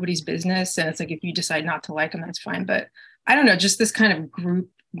kind of nobody's business. And it's like, if you decide not to like them, that's fine. But I don't know, just this kind of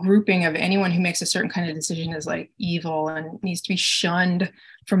grouping of anyone who makes a certain kind of decision is like evil and needs to be shunned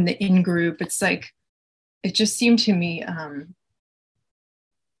from the in-group. It's like, it just seemed to me,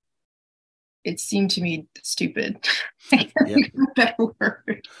 stupid. Better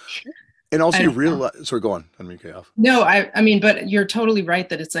word. And also you realize, sorry, go on. I didn't mean to cut you off. No, I mean, but you're totally right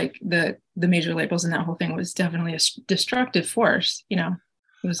that it's like the major labels and that whole thing was definitely a destructive force, you know.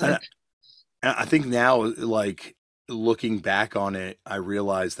 It was like, I think now, like looking back on it, I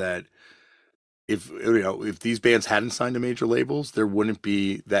realize that if these bands hadn't signed to major labels, there wouldn't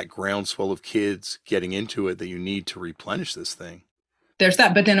be that groundswell of kids getting into it that you need to replenish this thing. There's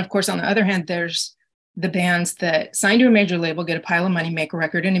that. But then, of course, on the other hand, there's the bands that sign to a major label, get a pile of money, make a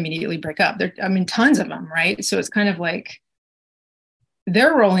record, and immediately break up. Tons of them, right? So it's kind of like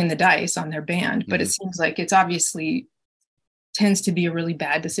they're rolling the dice on their band, but it seems like it's obviously tends to be a really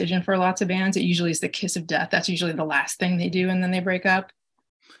bad decision for lots of bands. It usually is the kiss of death. That's usually the last thing they do, and then they break up.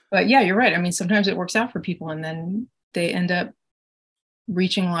 But yeah, you're right. I mean, sometimes it works out for people, and then they end up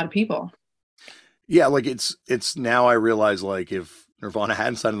reaching a lot of people. Yeah, like it's now I realize, like, if Nirvana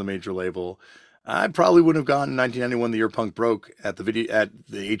hadn't signed to the major label, I probably wouldn't have gone in 1991, the year punk broke, at the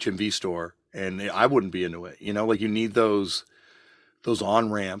HMV store, and I wouldn't be into it. You know, like you need those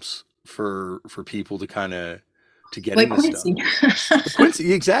on ramps for people to kind of to get like into Quincy. Stuff.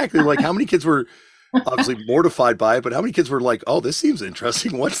 Quincy, exactly. Like how many kids were obviously mortified by it, but how many kids were like, "Oh, this seems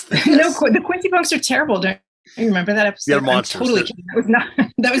interesting. What's this?" No, the Quincy punks are terrible. Don't you remember that episode? Yeah, monsters. Totally kidding.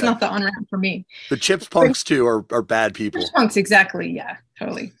 That was not the on ramp for me. The Chips punks too are bad people. Chips punks, exactly. Yeah,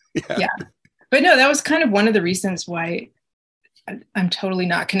 totally. Yeah. But no, that was kind of one of the reasons why I'm totally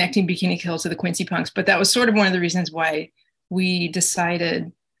not connecting Bikini Kill to the Quincy punks, but that was sort of one of the reasons why we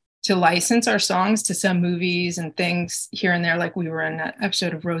decided to license our songs to some movies and things here and there. Like we were in that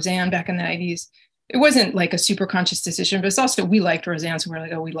episode of Roseanne back in the 90s. It wasn't like a super conscious decision, but it's also, we liked Roseanne. So we're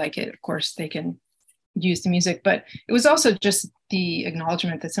like, oh, we like it. Of course they can use the music, but it was also just the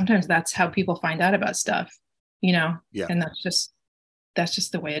acknowledgement that sometimes that's how people find out about stuff, you know? Yeah. And that's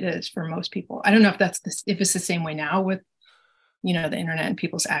just the way it is for most people. I don't know if if it's the same way now with, you know, the internet and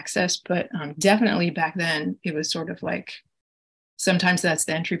people's access, but definitely back then it was sort of like, sometimes that's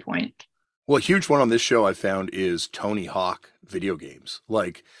the entry point. Well, a huge one on this show I found is Tony Hawk video games.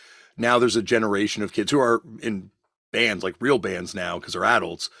 Like now there's a generation of kids who are in bands, like real bands now, because they're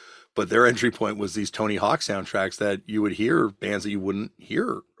adults, but their entry point was these Tony Hawk soundtracks that you would hear, bands that you wouldn't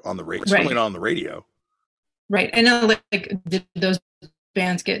hear on the radio, certainly not on the radio. Right. And like, did those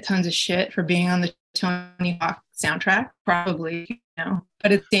bands get tons of shit for being on the Tony Hawk soundtrack? Probably, you know,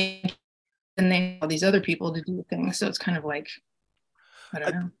 but it's and they have all these other people to do things. So it's kind of like, I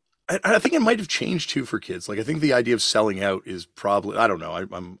don't know. I think it might have changed too for kids. Like I think the idea of selling out is probably, I don't know.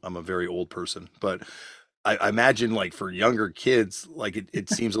 I'm a very old person, but I imagine like for younger kids, like it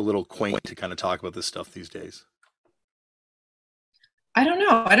seems a little quaint to kind of talk about this stuff these days. I don't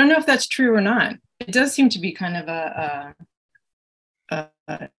know. I don't know if that's true or not. It does seem to be kind of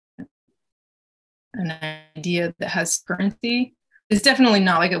an idea that has currency. It's definitely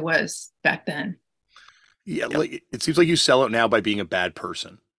not like it was back then. Yeah, like it seems like you sell out now by being a bad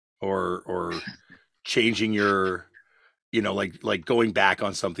person or changing your, like going back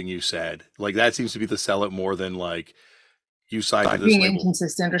on something you said. Like that seems to be the sellout more than like you signed to this being label.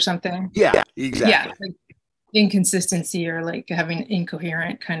 Inconsistent or something. Yeah, exactly. Yeah, like inconsistency or like having an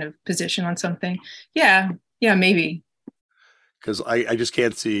incoherent kind of position on something. Yeah, maybe. Because I just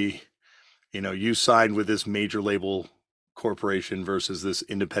can't see, you signed with this major label corporation versus this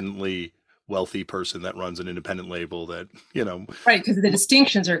independently wealthy person that runs an independent label that, Right, because the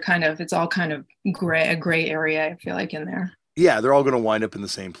distinctions are it's all kind of a gray area, I feel like, in there. Yeah, they're all going to wind up in the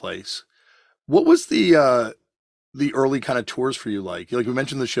same place. What was the early kind of tours for you like? Like we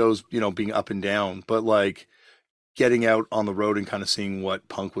mentioned the shows, being up and down, but like getting out on the road and kind of seeing what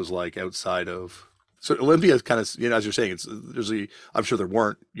punk was like outside of. So Olympia is kind of, as you're saying, I'm sure there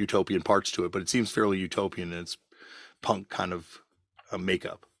weren't utopian parts to it, but it seems fairly utopian in its punk kind of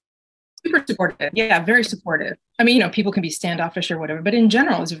makeup. Super supportive. Yeah, very supportive. I mean, people can be standoffish or whatever, but in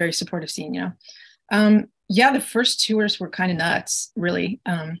general, it's a very supportive scene, Yeah, the first tours were kind of nuts, really.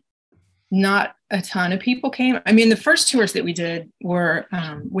 Not a ton of people came. I mean, the first tours that we did were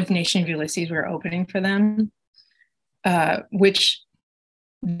with Nation of Ulysses. We were opening for them, which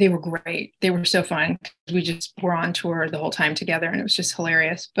they were great. They were so fun. We just were on tour the whole time together, and it was just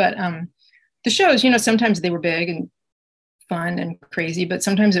hilarious. But the shows, sometimes they were big and fun and crazy, but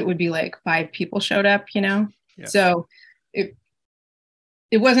sometimes it would be like 5 people showed up, Yeah. So it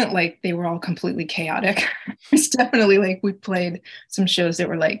wasn't like they were all completely chaotic. It's definitely like we played some shows that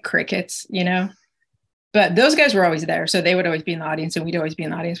were like crickets, but those guys were always there. So they would always be in the audience and we'd always be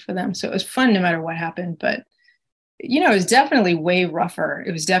in the audience for them. So it was fun no matter what happened. But, it was definitely way rougher.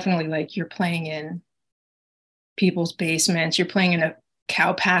 It was definitely like you're playing in people's basements. You're playing in a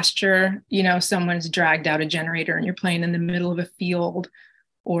cow pasture, someone's dragged out a generator and you're playing in the middle of a field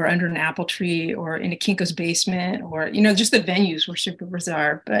or under an apple tree or in a Kinko's basement or, just the venues were super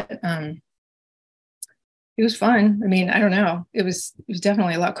bizarre, but it was fun. I mean, I don't know. It was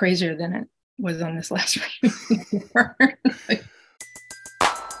definitely a lot crazier than it was on this last reunion.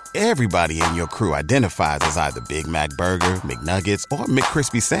 Everybody in your crew identifies as either Big Mac Burger, McNuggets, or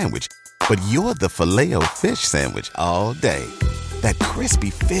McCrispy Sandwich, but you're the Filet-O-Fish Sandwich all day. That crispy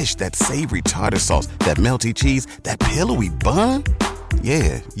fish, that savory tartar sauce, that melty cheese, that pillowy bun.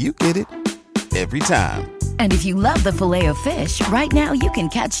 Yeah, you get it. Every time. And if you love the Filet-O-Fish, right now you can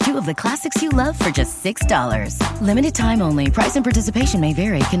catch 2 of the classics you love for just $6. Limited time only. Price and participation may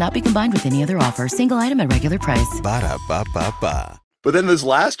vary. Cannot be combined with any other offer. Single item at regular price. Ba-da-ba-ba-ba. But then this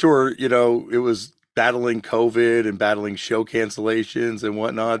last tour, it was battling COVID and battling show cancellations and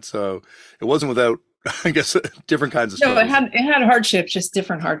whatnot. So it wasn't without, I guess, different kinds of stuff. No, it had hardship, just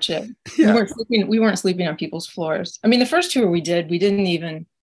different hardship. Yeah. We weren't sleeping on people's floors. I mean, the first tour we did, we didn't even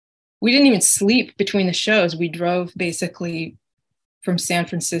sleep between the shows. We drove basically from San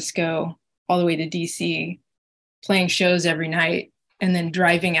Francisco all the way to DC, playing shows every night and then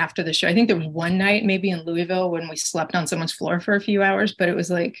driving after the show. I think there was one night maybe in Louisville when we slept on someone's floor for a few hours, but it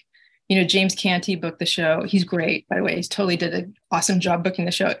was like, James Canty booked the show. He's great, by the way. He's totally did an awesome job booking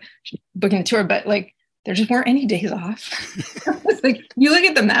the tour, but like, there just weren't any days off. It's like, you look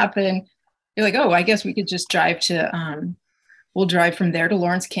at the map and you're like, oh, I guess we could just drive we'll drive from there to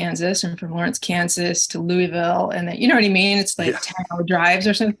Lawrence, Kansas, and from Lawrence, Kansas to Louisville. And then, you know what I mean? It's like 10-hour drives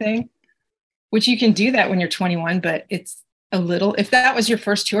or something, which you can do that when you're 21, but it's a little, if that was your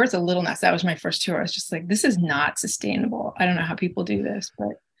first tour, it's a little nuts. That was my first tour. I was just like, this is not sustainable. I don't know how people do this, but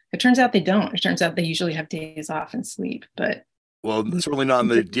it turns out they don't. It turns out they usually have days off and sleep, but. Well, certainly not on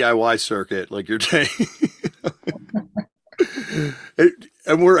the DIY circuit, like you're saying.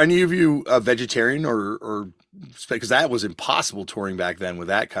 And were any of you vegetarian or because that was impossible touring back then with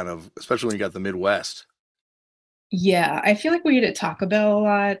that kind of, especially when you got the Midwest. Yeah, I feel like we ate at Taco Bell a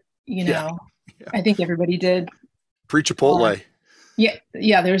lot. Yeah. I think everybody did. Pre-Chipotle. Yeah.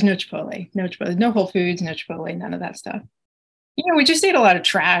 There was no Chipotle, no Whole Foods, no Chipotle, none of that stuff. We just ate a lot of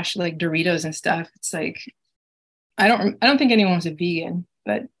trash, like Doritos and stuff. It's like, I don't think anyone was a vegan,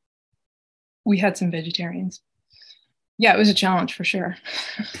 but we had some vegetarians. Yeah, it was a challenge for sure.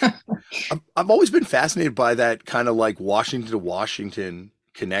 I've always been fascinated by that kind of like Washington to Washington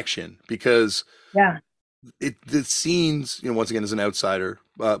connection because the scenes, once again, as an outsider,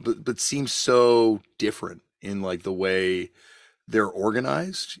 but seems so different in like the way they're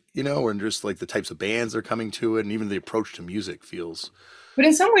organized, you know, and just like the types of bands they're coming to it, and even the approach to music feels. But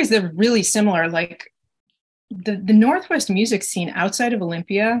in some ways, they're really similar. Like the Northwest music scene outside of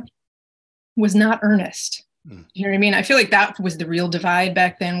Olympia was not earnest. You know what I mean? I feel like that was the real divide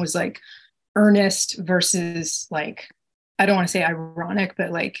back then, was like earnest versus like, I don't want to say ironic,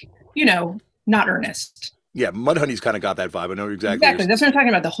 but like, you know, not earnest. Yeah, Mudhoney's kind of got that vibe. I know exactly. Exactly. That's what I'm talking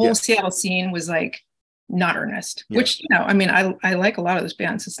about. The whole Seattle scene was like not earnest, which, you know, I mean, I like a lot of those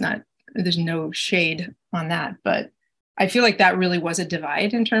bands. It's not, there's no shade on that, but I feel like that really was a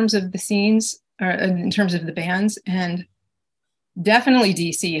divide in terms of the scenes, or in terms of the bands. And definitely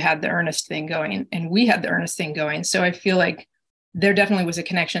DC had the earnest thing going, and we had the earnest thing going. So I feel like there definitely was a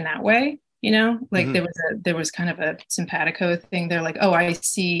connection that way, you know, like there was kind of a simpatico thing. They're like, oh, I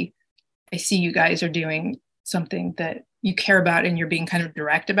see you guys are doing something that you care about and you're being kind of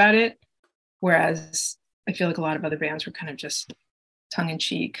direct about it. Whereas I feel like a lot of other bands were kind of just tongue in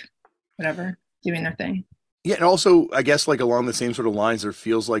cheek, whatever, doing their thing. Yeah. And also, I guess like along the same sort of lines, there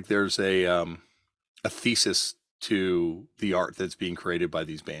feels like there's a thesis to the art that's being created by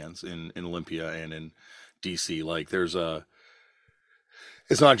these bands in Olympia and in DC. Like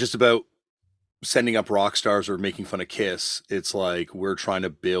it's not just about sending up rock stars or making fun of Kiss. It's like, we're trying to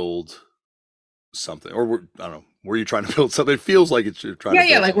build something, or I don't know, were you trying to build something? It feels like it's trying to like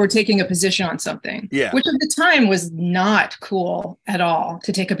something. We're taking a position on something, which at the time was not cool at all,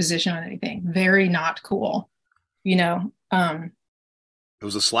 to take a position on anything. Very not cool, you know. It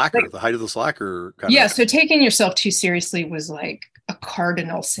was a slacker, like, the height of the slacker kind of. So taking yourself too seriously was like a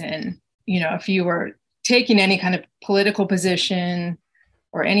cardinal sin, you know. If you were taking any kind of political position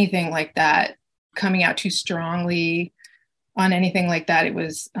or anything like that, coming out too strongly on anything like that, it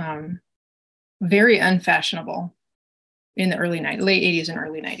was very unfashionable in the late 80s and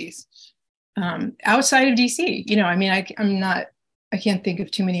early 90s. Outside of DC, you know, I mean, I can't think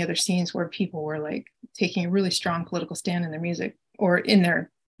of too many other scenes where people were like taking a really strong political stand in their music, or in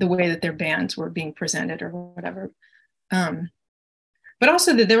the way that their bands were being presented or whatever. But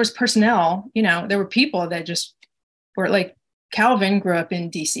also that there was personnel, you know, there were people that just were like, Calvin grew up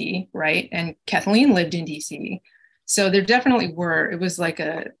in DC, right? And Kathleen lived in DC. So there definitely it was like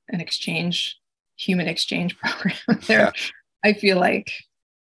an human exchange program there. Yeah. I feel like.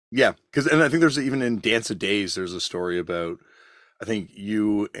 Yeah. And I think there's even in Dance of Days, there's a story about, I think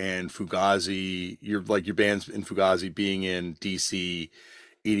you and Fugazi, your band's in Fugazi being in DC,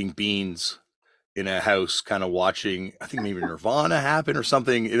 eating beans in a house, kind of watching, I think maybe Nirvana happen or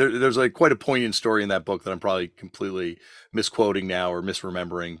something. There's like quite a poignant story in that book that I'm probably completely misquoting now or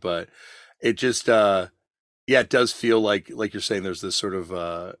misremembering, but it just, it does feel like you're saying, there's this sort of,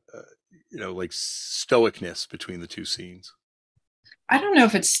 you know, like stoicness between the two scenes. I don't know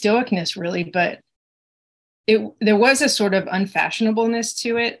if it's stoicness really, but there was a sort of unfashionableness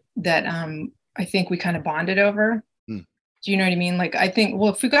to it that I think we kind of bonded over. Do you know what I mean? Like, I think,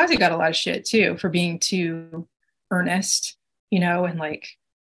 well, Fugazi got a lot of shit too for being too earnest, you know, and like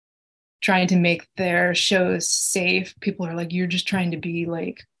trying to make their shows safe. People are like, you're just trying to be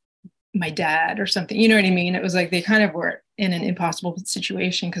like my dad or something. You know what I mean? It was like they kind of were in an impossible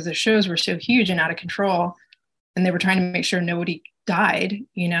situation because their shows were so huge and out of control, and they were trying to make sure nobody died,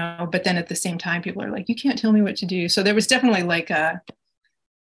 you know, but then at the same time, people are like, you can't tell me what to do. So there was definitely like a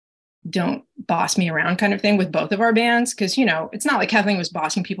don't boss me around kind of thing with both of our bands. Cause you know, it's not like Kathleen was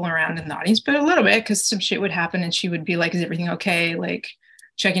bossing people around in the audience, but a little bit, cause some shit would happen and she would be like, is everything okay? Like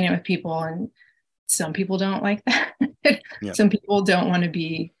checking in with people. And some people don't like that. Yeah. Some people don't want to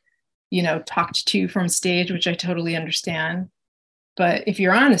be, you know, talked to from stage, which I totally understand. But if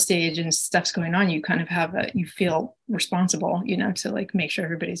you're on the stage and stuff's going on, you kind of you feel responsible, you know, to like make sure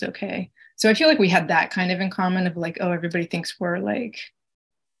everybody's okay. So I feel like we had that kind of in common of like, oh, everybody thinks we're like,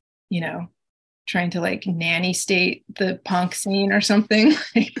 you know, trying to like nanny state the punk scene or something.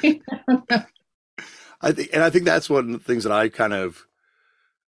 I think that's one of the things that I kind of,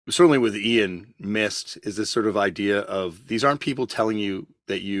 certainly with Ian, missed, is this sort of idea of these aren't people telling you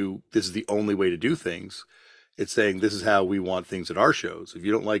that this is the only way to do things. It's saying this is how we want things at our shows. If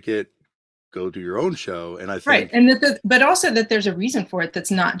you don't like it, go do your own show. And I think, right, and but also that there's a reason for it.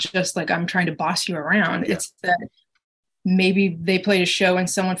 That's not just like I'm trying to boss you around. Yeah. It's that maybe they played a show and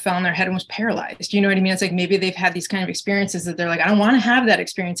someone fell on their head and was paralyzed. You know what I mean? It's like maybe they've had these kind of experiences that they're like, I don't want to have that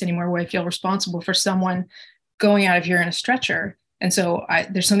experience anymore, where I feel responsible for someone going out of here in a stretcher. And so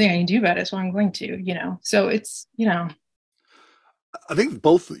there's something I can do about it, so I'm going to. You know, so it's, you know, I think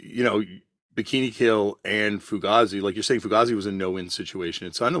both, you know, Bikini Kill and Fugazi, like you're saying, Fugazi was a no-win situation.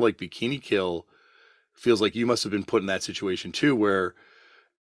 It sounded like Bikini Kill feels like you must have been put in that situation too, where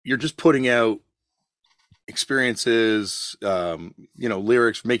you're just putting out experiences,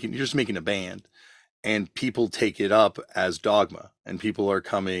 lyrics, you're just making a band, and people take it up as dogma, and people are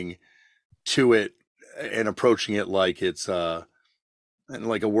coming to it and approaching it like it's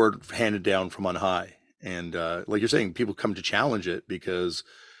like a word handed down from on high. And like you're saying, people come to challenge it because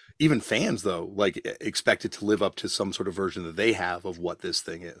even fans, though, like expect it to live up to some sort of version that they have of what this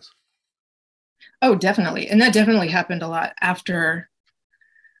thing is. Oh, definitely. And that definitely happened a lot after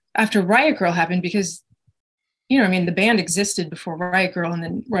Riot Girl happened, because, the band existed before Riot Girl, and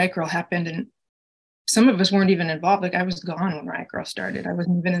then Riot Girl happened, and some of us weren't even involved. Like, I was gone when Riot Girl started. I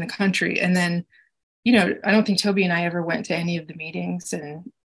wasn't even in the country. And then, I don't think Toby and I ever went to any of the meetings. And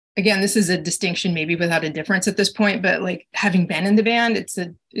again, this is a distinction maybe without a difference at this point, but like, having been in the band,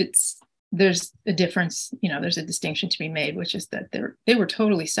 there's a difference, there's a distinction to be made, which is that they were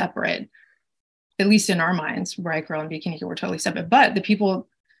totally separate, at least in our minds. Riot Girl and Bikini Kill were totally separate, but the people,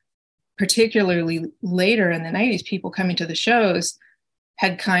 particularly later in the 90s, people coming to the shows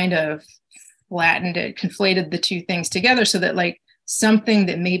had kind of flattened it, conflated the two things together, so that like something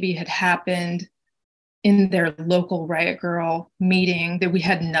that maybe had happened in their local Riot Girl meeting that we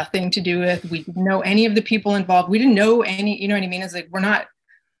had nothing to do with, we didn't know any of the people involved, we didn't know any, you know what I mean? It's like, we're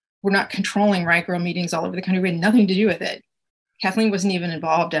not controlling Riot Girl meetings all over the country. We had nothing to do with it. Kathleen wasn't even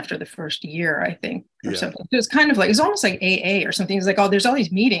involved after the first year, I think, or something. It was kind of like, it was almost like AA or something. It was like, oh, there's all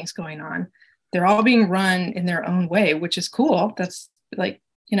these meetings going on. They're all being run in their own way, which is cool. That's like,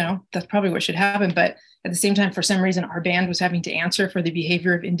 that's probably what should happen. But at the same time, for some reason, our band was having to answer for the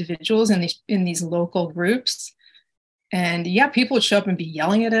behavior of individuals in these local groups. And yeah, people would show up and be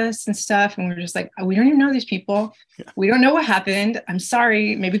yelling at us and stuff. And we were just like, oh, we don't even know these people. Yeah. We don't know what happened. I'm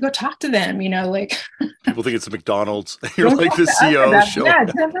sorry. Maybe go talk to them, like. People think it's a McDonald's. You're like the CEO of the show. Yeah,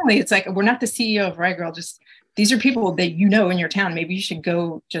 definitely. It's like, we're not the CEO of Riot Girl. Just, these are people that in your town. Maybe you should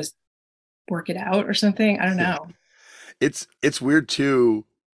go just work it out or something. I don't know. It's weird too.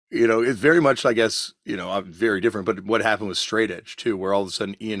 It's very much, I guess, very different. But what happened with Straight Edge too, where all of a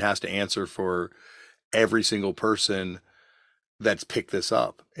sudden Ian has to answer for every single person that's picked this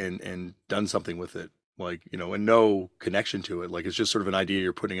up and done something with it, like, and no connection to it. Like, it's just sort of an idea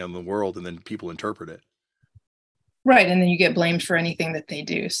you're putting out in the world, and then people interpret it. Right. And then you get blamed for anything that they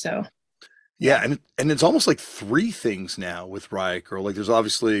do. So. Yeah. And it's almost like three things now with Riot Girl. Like, there's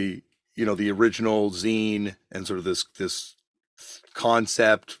obviously, the original zine and sort of this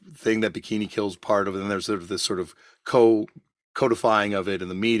concept thing that Bikini Kill's part of. And then there's sort of this sort of codifying of it in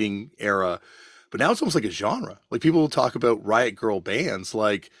the meeting era. But now it's almost like a genre. Like, people will talk about Riot Girl bands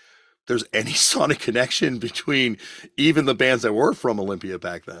like there's any sonic connection between even the bands that were from Olympia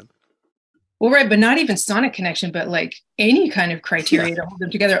back then. Well, right, but not even sonic connection, but like any kind of criteria to hold them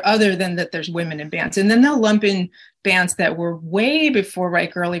together, other than that there's women in bands. And then they'll lump in bands that were way before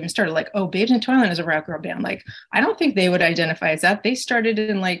Riot Girl even started, like, oh, Babes in Toyland is a Riot Girl band. Like, I don't think they would identify as that. They started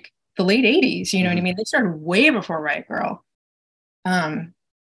in like the late 80s, you know what I mean? They started way before Riot Girl.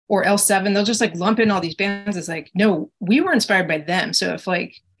 Or L7, they'll just like lump in all these bands. It's like, no, we were inspired by them. So if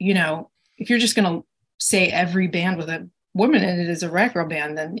like, if you're just going to say every band with a woman in it is a Riot Girl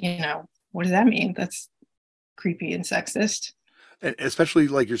band, then, what does that mean? That's creepy and sexist. And especially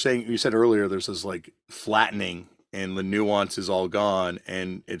like you said earlier, there's this like flattening and the nuance is all gone.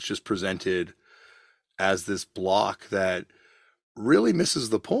 And it's just presented as this block that really misses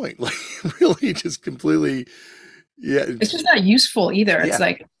the point. Like, really just completely. Yeah, it's just not useful either. It's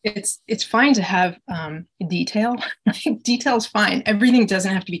like, it's fine to have detail. I think detail's fine. Everything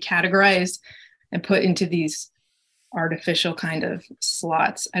doesn't have to be categorized and put into these artificial kind of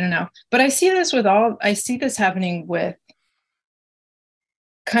slots. I don't know. But I see this happening with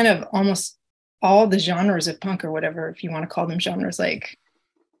kind of almost all the genres of punk, or whatever, if you want to call them genres. Like,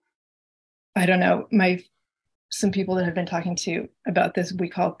 I don't know, some people that have been talking to about this, we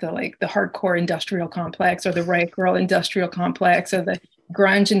call it the hardcore industrial complex, or the Riot Girl industrial complex, or the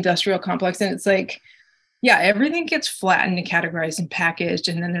grunge industrial complex. And it's like, yeah, everything gets flattened and categorized and packaged.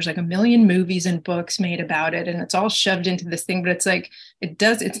 And then there's like a million movies and books made about it. And it's all shoved into this thing, but it's like,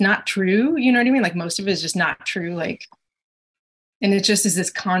 it's not true. You know what I mean? Like, most of it is just not true. Like, and it just is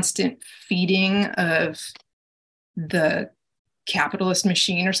this constant feeding of the capitalist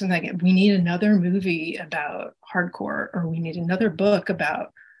machine or something. Like, we need another movie about hardcore, or we need another book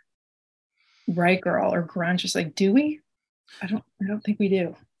about Riot Girl or grunge. Just like, do we? I don't think we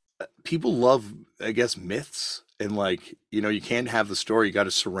do. People love, I guess, myths, and like, you can't have the story. You got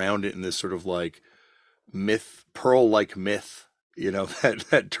to surround it in this sort of like myth, pearl-like myth,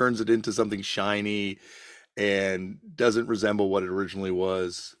 that turns it into something shiny and doesn't resemble what it originally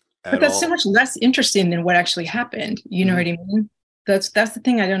was. But that's so much less interesting than what actually happened. You know what I mean? That's the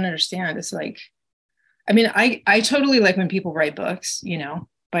thing I don't understand. It's like, I mean, I totally like when people write books, you know,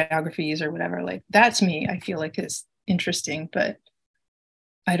 biographies or whatever. Like that to me, I feel like is interesting, but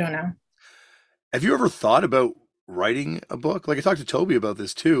I don't know. Have you ever thought about writing a book? Like I talked to Toby about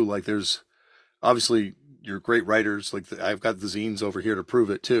this too. Like there's obviously you're great writers. Like I've got the zines over here to prove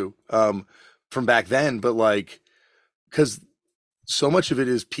it too, from back then. But like, because so much of it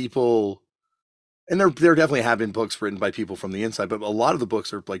is people, and there definitely have been books written by people from the inside, but a lot of the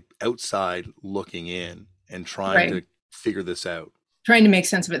books are like outside looking in and trying to figure this out. Trying to make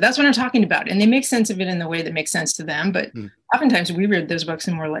sense of it. That's what I'm talking about. And they make sense of it in the way that makes sense to them. But oftentimes we read those books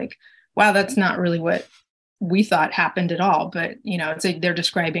and we're like, wow, that's not really what we thought happened at all. But, you know, it's like they're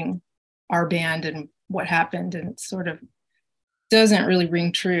describing our band and what happened, and it sort of doesn't really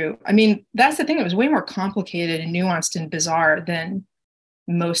ring true. I mean, that's the thing. It was way more complicated and nuanced and bizarre than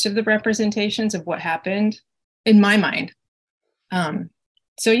most of the representations of what happened in my mind.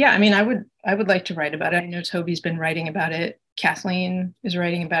 So yeah, I mean, I would like to write about it. I know Toby's been writing about it. Kathleen is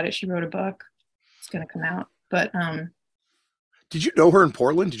writing about it. She wrote a book. It's going to come out. But did you know her in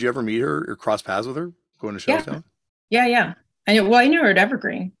Portland? Did you ever meet her or cross paths with her going to shows? Yeah. I knew her at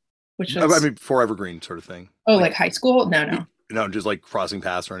Evergreen, which was, I mean, before Evergreen sort of thing. Oh, like high school? No, just like crossing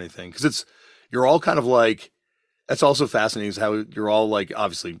paths or anything. Because you're all kind of like, that's also fascinating is how you're all like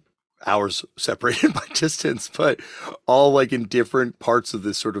obviously hours separated by distance, but all like in different parts of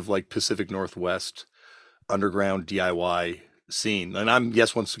this sort of like Pacific Northwest underground DIY scene. And I'm,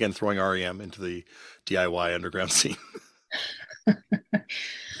 yes, once again, throwing REM into the DIY underground scene.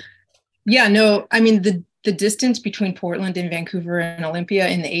 Yeah, no, I mean, the distance between Portland and Vancouver and Olympia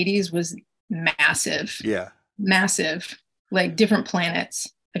in the 80s was massive. Yeah. Massive, like different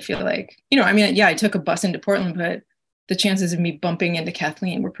planets. I feel like, you know, I mean, yeah, I took a bus into Portland, but the chances of me bumping into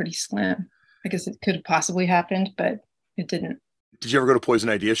Kathleen were pretty slim. I guess it could have possibly happened, but it didn't. Did you ever go to Poison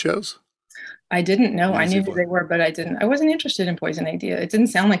Idea shows? I didn't know. I knew who they were, but I wasn't interested in Poison Idea. It didn't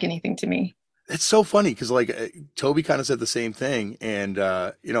sound like anything to me. It's so funny because like Toby kind of said the same thing. And,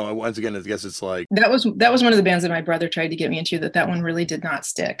 you know, once again, I guess it's like. That was one of the bands that my brother tried to get me into that one really did not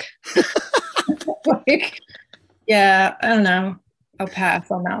stick. Like, yeah, I don't know. I'll pass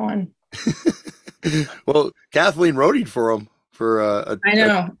on that one. Well, Kathleen roadied for him for I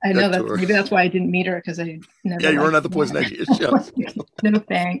know that maybe that's why I didn't meet her, because I never. Yeah, you weren't at the Poison Idea show. No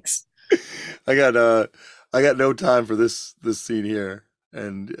thanks. I got no time for this scene here,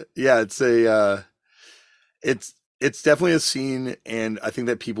 and yeah, it's definitely a scene, and I think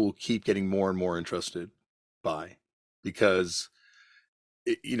that people will keep getting more and more interested by, because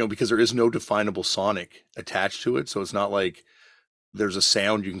because there is no definable sonic attached to it, so it's not like there's a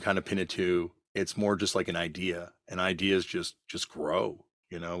sound you can kind of pin it to. It's more just like an idea, and ideas just grow,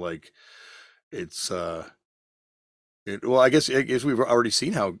 like it's, well, I guess we've already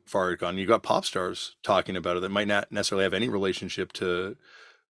seen how far it's gone. You got pop stars talking about it that might not necessarily have any relationship to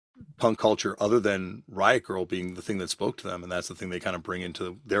punk culture other than Riot Girl being the thing that spoke to them. And that's the thing they kind of bring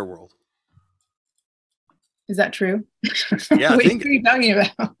into their world. Is that true? Yeah, I think. What are you talking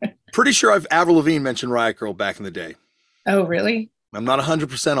about? Pretty sure Avril Lavigne mentioned Riot Girl back in the day. Oh, really? I'm not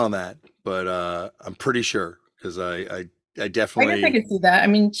 100% on that, but I'm pretty sure, because I definitely. I guess I could see that. I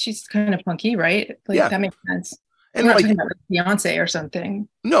mean, she's kind of punky, right? Like, yeah, that makes sense. And we're not talking about Beyonce or something.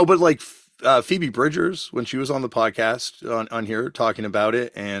 No, but like Phoebe Bridgers, when she was on the podcast on here talking about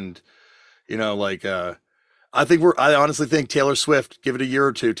it, and I honestly think Taylor Swift, give it a year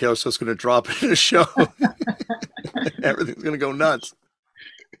or two, Taylor Swift's going to drop it in a show. Everything's going to go nuts.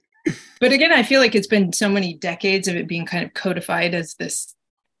 But again, I feel like it's been so many decades of it being kind of codified as this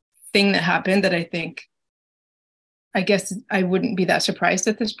thing that happened that I guess I wouldn't be that surprised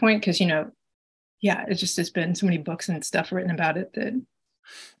at this point, because, yeah, it just has been so many books and stuff written about it that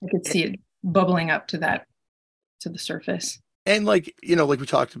I could see it bubbling up to the surface. And like we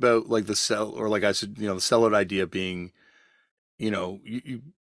talked about, like the cell, or like I said, the sellout idea being, you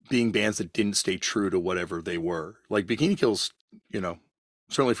being bands that didn't stay true to whatever they were. Like Bikini Kill's,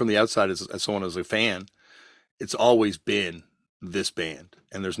 certainly from the outside as someone as a fan, it's always been this band.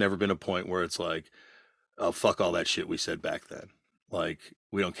 And there's never been a point where it's like, oh, fuck all that shit we said back then. Like,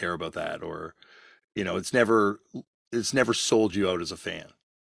 we don't care about that. Or, it's never sold you out as a fan.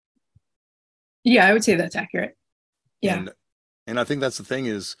 Yeah, I would say that's accurate. Yeah. And I think that's the thing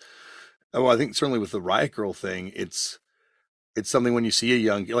is, I think certainly with the Riot Girl thing, it's something when you see a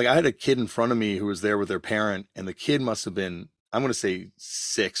young, like I had a kid in front of me who was there with their parent, and the kid must have been, I'm going to say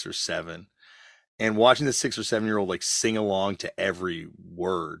 6 or 7. And watching the 6 or 7-year-old like sing along to every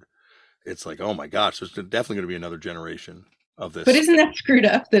word, it's like, oh my gosh, there's definitely going to be another generation of this. But isn't that screwed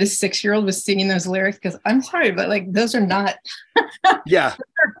up that a 6-year-old was singing those lyrics? Because I'm sorry, but like those are not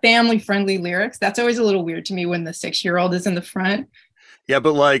family friendly lyrics. That's always a little weird to me when the 6-year-old is in the front. Yeah,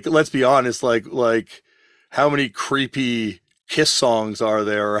 but like, let's be honest, like how many creepy Kiss songs are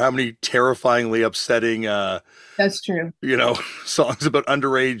there, or how many terrifyingly upsetting that's true. Songs about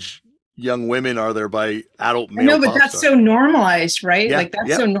underage young women are there by adult male? No, but that's so normalized, right? Yeah, like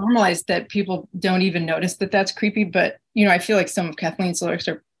that's so normalized that people don't even notice that that's creepy. But I feel like some of Kathleen's lyrics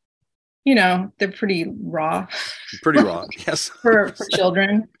are, they're pretty raw. Pretty raw, yes. for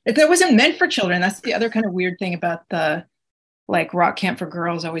children. That wasn't meant for children. That's the other kind of weird thing about the like rock camp for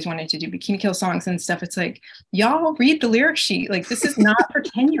girls always wanted to do Bikini Kill songs and stuff. It's like, y'all read the lyric sheet. Like, this is not for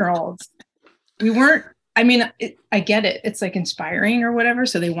 10-year-olds. I get it. It's like inspiring or whatever.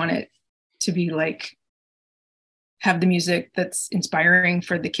 So they want it to be like, have the music that's inspiring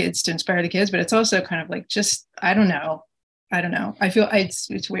for the kids to inspire the kids. But it's also kind of like, just, I don't know. I feel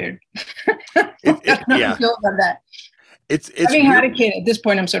it's weird. I feel about that. It's having had a kid at this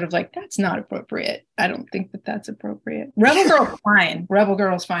point, I'm sort of like, that's not appropriate. I don't think that that's appropriate. Rebel Girl's fine. Rebel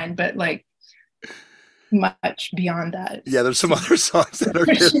Girl's fine, but like much beyond that. Yeah, there's some other songs that are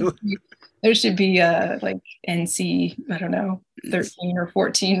there should be like NC, I don't know, 13 or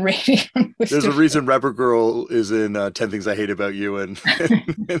 14 rating. There's a reason Rebel Girl is in 10 Things I Hate About You, and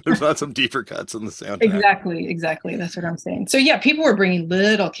there's not some deeper cuts in the soundtrack. Exactly. That's what I'm saying. So yeah, people were bringing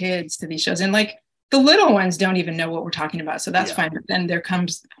little kids to these shows, and like the little ones don't even know what we're talking about. So that's fine. But then there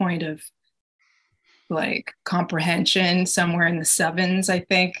comes the point of like comprehension somewhere in the 7s, I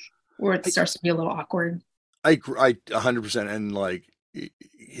think, where it starts to be a little awkward. I 100%. And like,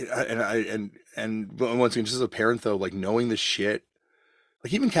 and once again, just as a parent though, like knowing the shit,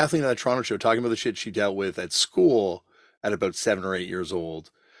 like even Kathleen at that Toronto show talking about the shit she dealt with at school at about 7 or 8 years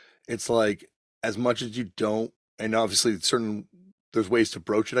old. It's like, as much as you don't, and obviously there's ways to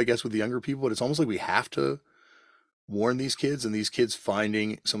broach it, I guess, with the younger people, but it's almost like we have to warn these kids, and these kids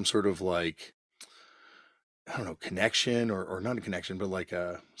finding some sort of like, I don't know, connection or not a connection, but like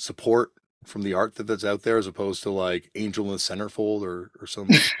a support from the art that's out there, as opposed to like Angel in the Centerfold or some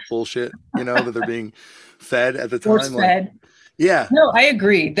bullshit, that they're being fed at the time. Force fed. Yeah. No, I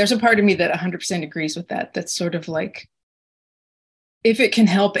agree. There's a part of me that 100% agrees with that. That's sort of like, if it can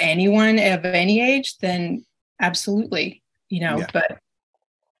help anyone of any age, then absolutely. But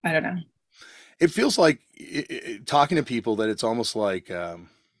I don't know. It feels like talking to people that it's almost like, in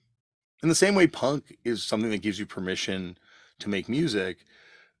the same way punk is something that gives you permission to make music.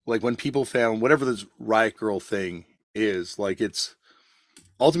 Like when people found whatever this Riot Girl thing is, like it's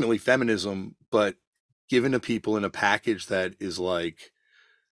ultimately feminism, but given to people in a package that is like,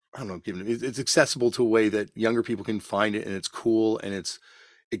 I don't know, it's accessible to a way that younger people can find it, and it's cool, and it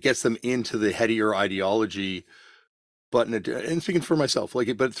gets them into the headier ideology. But and speaking for myself,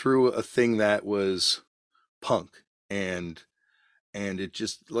 but through a thing that was punk, and it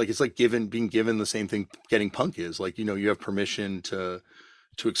just like, it's like being given the same thing getting punk is like, you have permission to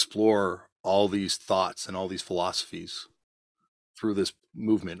explore all these thoughts and all these philosophies through this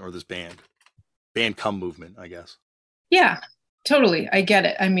movement or this band come movement, I guess. Yeah, totally. I get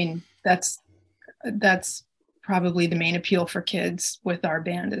it. I mean, that's probably the main appeal for kids with our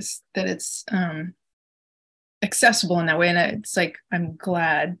band, is that it's accessible in that way. And it's like, I'm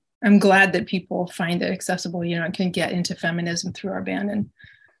glad that people find it accessible, and can get into feminism through our band, and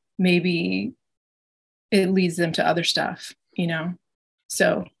maybe it leads them to other stuff,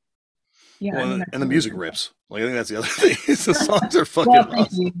 so yeah. Well, and the music rips. Like, I think that's the other thing. The songs are fucking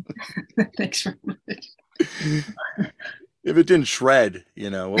awesome. Thanks very much. If it didn't shred,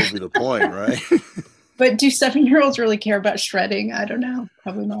 what would be the point, right? But do 7-year-olds really care about shredding? I don't know.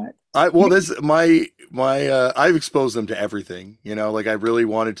 Probably not. This I've exposed them to everything, like I really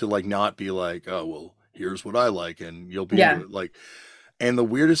wanted to like not be like, oh, well, here's what I like and you'll be like, and the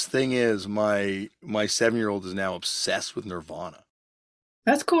weirdest thing is my 7-year-old is now obsessed with Nirvana.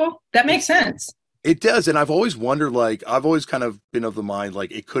 That's cool. That makes sense. It does. And I've always wondered, like, I've always kind of been of the mind,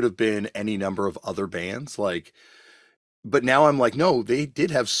 like it could have been any number of other bands, like, but now I'm like, no, they did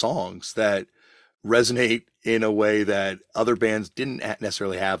have songs that resonate in a way that other bands didn't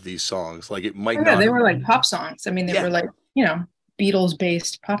necessarily have these songs. Like it might not. They were like pop songs. I mean, they were like, Beatles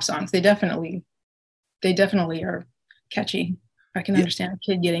based pop songs. They definitely are catchy. I can understand a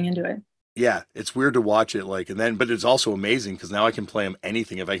kid getting into it. Yeah. It's weird to watch it. Like, but it's also amazing because now I can play them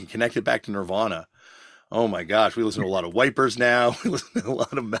anything. If I can connect it back to Nirvana, oh my gosh, we listen to a lot of Wipers now. We listen to a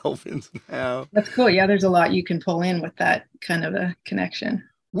lot of Melvins now. That's cool. Yeah. There's a lot you can pull in with that kind of a connection.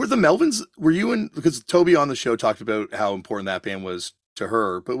 Were the Melvins, because Toby on the show talked about how important that band was to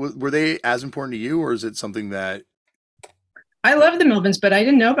her, but were they as important to you, or is it something that I love the Melvins, but I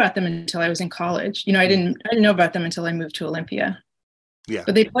didn't know about them until I was in college. I didn't know about them until I moved to Olympia. Yeah.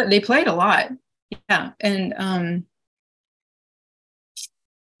 But they played a lot. Yeah. And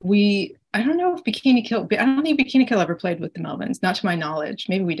I don't know if Bikini Kill, I don't think Bikini Kill ever played with the Melvins, not to my knowledge.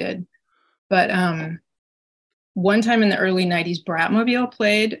 Maybe we did. But one time in the early 90s, Bratmobile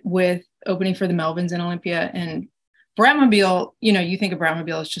played with opening for the Melvins in Olympia. And Bratmobile, you think of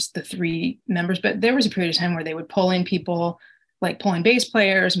Bratmobile as just the 3 members, but there was a period of time where they would pull in people, like pull in bass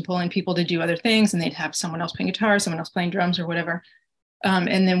players and pull in people to do other things. And they'd have someone else playing guitar, someone else playing drums or whatever.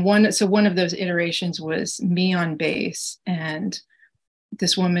 And then one of those iterations was me on bass, and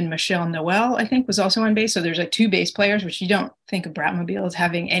this woman, Michelle Noel, I think, was also on bass. So there's like 2 bass players, which you don't think of Bratmobile as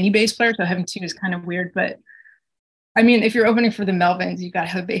having any bass players. So having 2 is kind of weird, but I mean, if you're opening for the Melvins, you've got to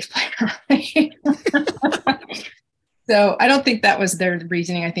have a bass player, right? So I don't think that was their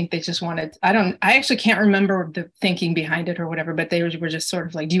reasoning. I think they just wanted, I actually can't remember the thinking behind it or whatever, but they were just sort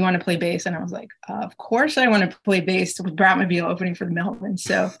of like, do you want to play bass? And I was like, of course I want to play bass with Bratmobile opening for the Melvins.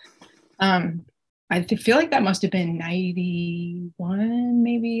 So I feel like that must have been 91,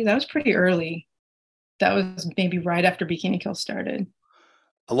 maybe. That was pretty early. That was maybe right after Bikini Kill started.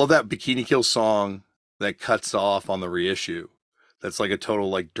 I love that Bikini Kill song that cuts off on the reissue. That's like a total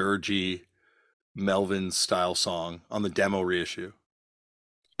like dirgy Melvin style song on the demo reissue.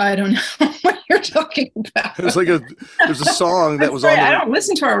 I don't know what you're talking about. It was like there's a song that was on. I don't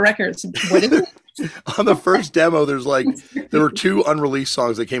listen to our records. What is it? On the first demo, there were 2 unreleased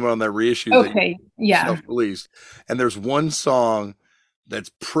songs that came out on that reissue. Okay, yeah. Self-released, and there's one song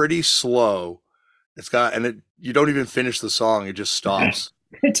that's pretty slow. You don't even finish the song; it just stops.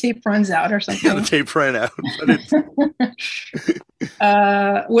 The tape runs out or something. Yeah, the tape ran out.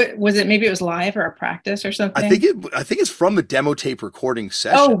 What was it? Maybe it was live or a practice or something. I think it's from the demo tape recording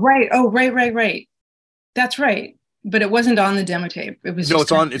session. Oh right. That's right. But it wasn't on the demo tape. It was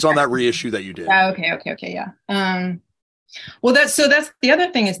it's on that reissue that you did. Okay, yeah. Well, that's the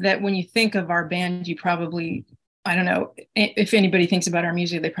other thing is that when you think of our band, you probably, I don't know if anybody thinks about our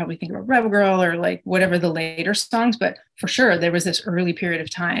music, they probably think about Rebel Girl or like whatever the later songs, but for sure there was this early period of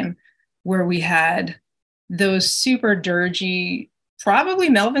time where we had those super dirgy, probably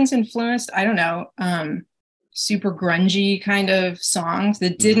Melvins influenced, I don't know, super grungy kind of songs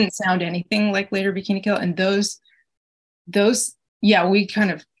that didn't sound anything like later Bikini Kill. And those, yeah, we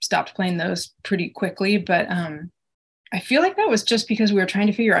kind of stopped playing those pretty quickly, but I feel like that was just because we were trying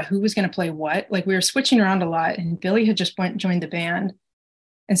to figure out who was going to play what. Like we were switching around a lot, and Billy had just joined the band.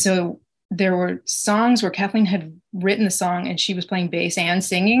 And so there were songs where Kathleen had written the song and she was playing bass and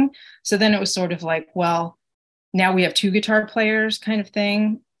singing. So then it was sort of like, well, now we have 2 guitar players kind of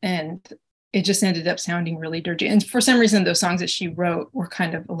thing. And it just ended up sounding really dirgy. And for some reason, those songs that she wrote were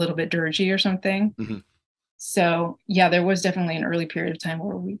kind of a little bit dirgy or something. Mm-hmm. So yeah, there was definitely an early period of time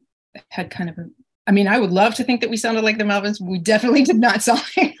where we had kind of I would love to think that we sounded like the Melvins. We definitely did not sound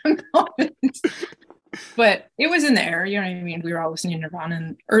like the Melvins, but it was in the air. You know what I mean? We were all listening to Nirvana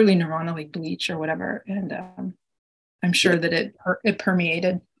and early Nirvana, like Bleach or whatever. And I'm sure that it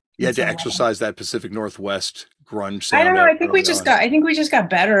permeated. You had to exercise that Pacific Northwest grunge sound. I don't know. I think we just got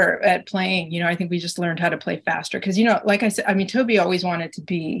better at playing. I think we just learned how to play faster. Because, like I said, Toby always wanted to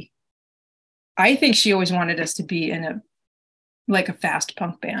be, I think she always wanted us to be in a fast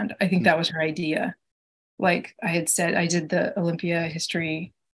punk band. I think that was her idea. Like I had said, I did the Olympia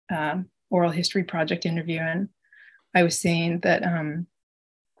history, oral history project interview. And I was saying that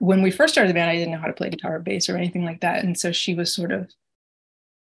when we first started the band, I didn't know how to play guitar or bass or anything like that. And so she was sort of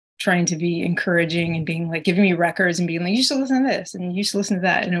trying to be encouraging and being like, giving me records and being like, you should listen to this and you should listen to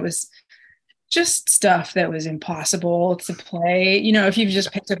that. And it was just stuff that was impossible to play. If you've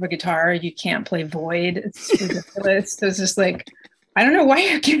just picked up a guitar, you can't play Void. It's ridiculous. So it's just like, I don't know why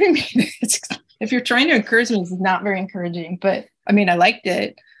you're giving me this. If you're trying to encourage me, it's not very encouraging. But I liked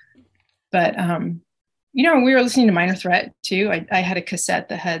it. But we were listening to Minor Threat too. I had a cassette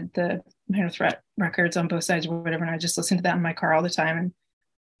that had the Minor Threat records on both sides or whatever, and I just listened to that in my car all the time. And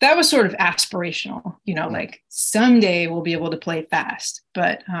that was sort of aspirational, like someday we'll be able to play fast.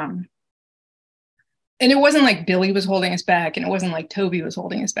 But and it wasn't like Billy was holding us back, and it wasn't like Toby was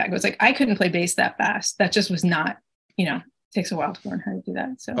holding us back. It was like I couldn't play bass that fast. That just was not, takes a while to learn how to do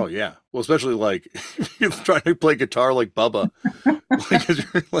that. So. Oh yeah, well, especially like you're trying to play guitar like Bubba,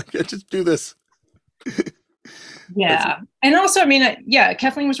 you're just do this. Yeah, and also,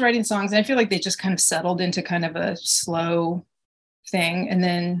 Kathleen was writing songs, and I feel like they just kind of settled into kind of a slow thing, and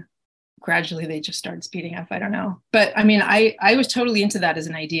then gradually they just started speeding up. I don't know, but I was totally into that as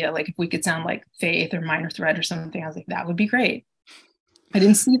an idea. Like if we could sound like Faith or Minor Threat or something, I was like, that would be great. I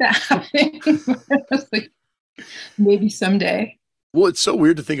didn't see that happening. I was like, Maybe someday. Well, it's so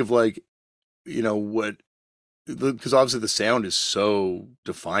weird to think of like, what, because obviously the sound is so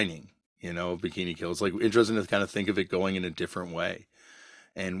defining, of Bikini Kill. It's like interesting to kind of think of it going in a different way.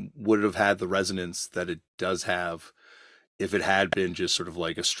 And would it have had the resonance that it does have if it had been just sort of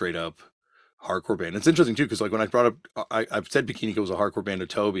like a straight up hardcore band? It's interesting too, because like when I brought up, I've said Bikini Kill was a hardcore band to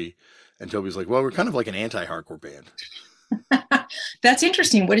Toby, and Toby's like, well, we're kind of like an anti-hardcore band. That's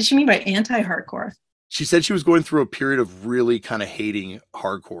interesting. What did she mean by anti-hardcore? She said she was going through a period of really kind of hating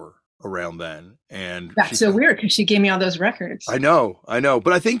hardcore around then. And that's so weird because she gave me all those records. I know.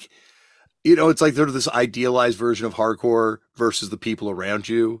 But I think, it's like there's this idealized version of hardcore versus the people around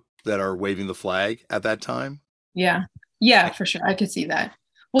you that are waving the flag at that time. Yeah. Yeah, for sure. I could see that.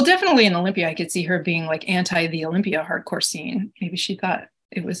 Well, definitely in Olympia, I could see her being like anti the Olympia hardcore scene. Maybe she thought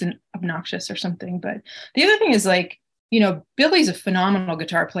it was obnoxious or something. But the other thing is like, Billy's a phenomenal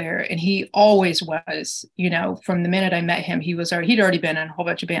guitar player, and he always was, from the minute I met him, he'd already been in a whole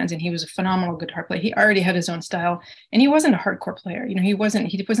bunch of bands, and he was a phenomenal guitar player. He already had his own style, and he wasn't a hardcore player. He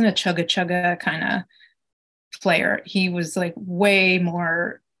wasn't a chugga kind of player. He was like way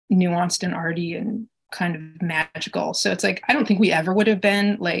more nuanced and arty and kind of magical. So it's like, I don't think we ever would have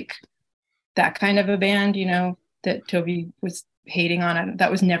been like that kind of a band, that Toby was hating on it. That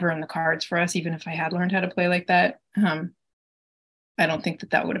was never in the cards for us, even if I had learned how to play like that. I don't think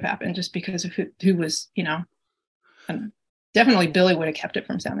that would have happened just because of who was, definitely Billy would have kept it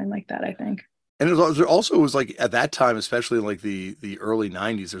from sounding like that, I think. And it was like at that time, especially in like the early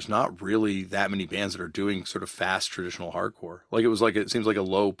 90s, there's not really that many bands that are doing sort of fast traditional hardcore. Like it seems like a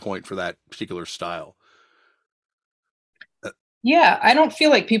low point for that particular style. Yeah, I don't feel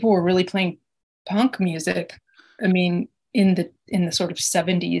like people were really playing punk music. I mean, in the sort of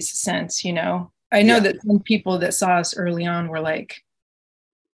 70s sense, I know that some people that saw us early on were like,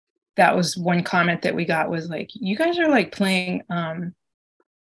 that was one comment that we got was like, you guys are like playing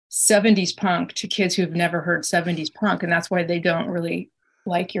 70s punk to kids who've never heard 70s punk, and that's why they don't really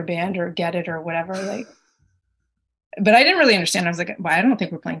like your band or get it or whatever. Like, but I didn't really understand. I was like, well, I don't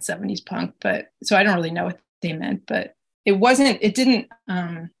think we're playing 70s punk, but so I don't really know what they meant, but it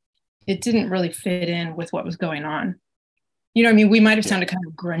didn't really fit in with what was going on. I mean, we might have sounded kind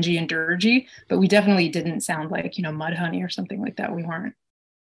of grungy and dirgy, but we definitely didn't sound like, Mudhoney or something like that. We weren't.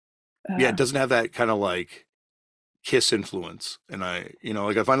 It doesn't have that kind of like Kiss influence. And I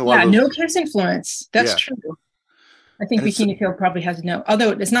find a lot of no Kiss influence. That's true. I think Bikini Kill probably has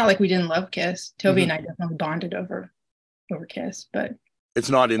although it's not like we didn't love Kiss. Toby and I definitely bonded over Kiss, but it's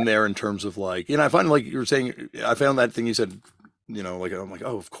not in there in terms of like, I find like you were saying, I found that thing you said, like, I'm like,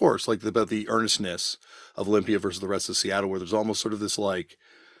 oh, of course, like about the earnestness of Olympia versus the rest of Seattle, where there's almost sort of this like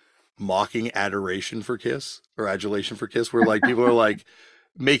mocking adoration for Kiss or adulation for Kiss, where like people are like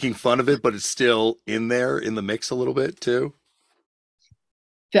making fun of it, but it's still in there in the mix a little bit too.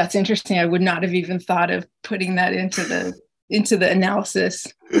 That's interesting. I would not have even thought of putting that into the analysis,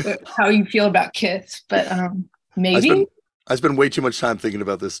 how you feel about Kiss, but maybe. I spend way too much time thinking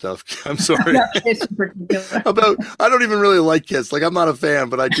about this stuff. I'm sorry. Kiss in particular. I don't even really like Kiss. Like, I'm not a fan,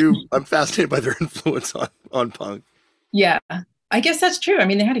 but I'm fascinated by their influence on punk. Yeah, I guess that's true. I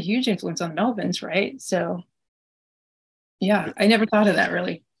mean, they had a huge influence on Melvins, right? So, yeah, I never thought of that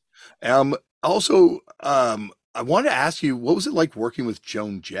really. Also, I wanted to ask you, what was it like working with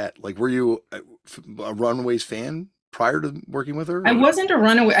Joan Jett? Like, were you a Runaways fan prior to working with her? I wasn't a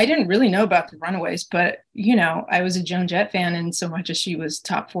Runaway. I didn't really know about the Runaways, but I was a Joan Jett fan in so much as she was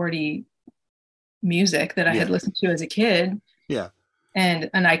top 40 music that I had listened to as a kid. Yeah. And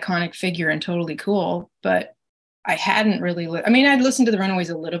an iconic figure and totally cool. But I hadn't really, I'd listened to the Runaways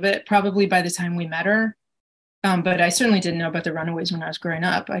a little bit, probably by the time we met her. But I certainly didn't know about the Runaways when I was growing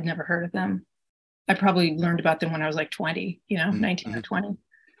up. I'd never heard of them. I probably learned about them when I was like 20, 19 or 20.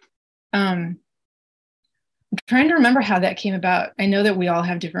 I'm trying to remember how that came about. I know that we all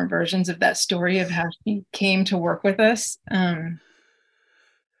have different versions of that story of how she came to work with us,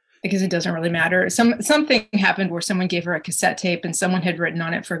 because it doesn't really matter. Something happened where someone gave her a cassette tape and someone had written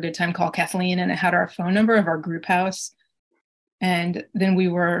on it for a good time, call Kathleen, and it had our phone number of our group house. And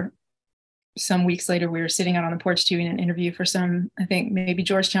then some weeks later, we were sitting out on the porch doing an interview for I think maybe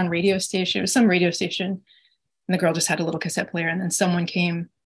Georgetown radio station. It was some radio station. And the girl just had a little cassette player. And then someone came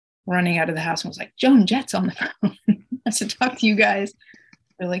running out of the house and was like, Joan Jett's on the phone. I said, talk to you guys.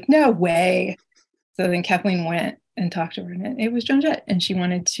 They're like, no way. So then Kathleen went and talked to her, and it was Joan Jett. And she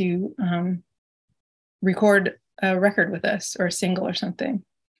wanted to record a record with us, or a single or something.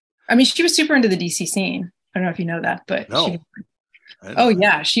 I mean, she was super into the DC scene. I don't know if you know that, but no.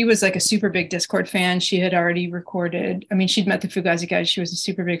 Yeah. She was like a super big Discord fan. She had already recorded. I mean, she'd met the Fugazi guys. She was a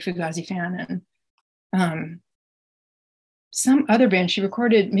super big Fugazi fan. And some other band. She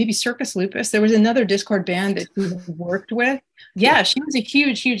recorded maybe Circus Lupus. There was another Discord band that she worked with. Yeah, she was a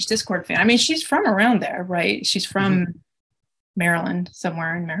huge, huge Discord fan. I mean, she's from around there, right? She's from Maryland,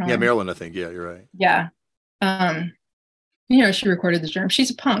 somewhere in Maryland. Yeah, Maryland, I think. Yeah, you're right. Yeah. She recorded the Germs. She's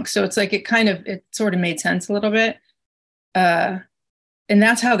a punk, so it's like it sort of made sense a little bit. And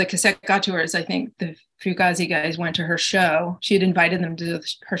that's how the cassette got to her. Is I think the Fugazi guys went to her show. She had invited them to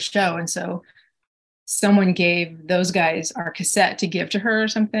her show, and so someone gave those guys our cassette to give to her or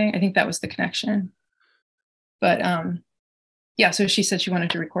something. I think that was the connection. But so she said she wanted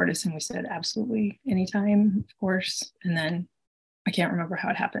to record us, and we said absolutely, anytime, of course. And then I can't remember how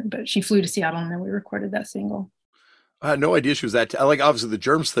it happened, but she flew to Seattle, and then we recorded that single. I had no idea she was that. Like, obviously the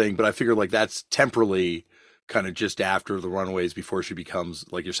Germs thing, but I figured like that's temporally kind of just after the Runaways, before she becomes,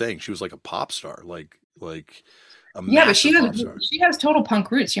 like you're saying, she was like a pop star, like a but she has total punk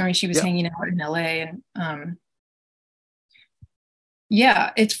roots. She was hanging out in LA, and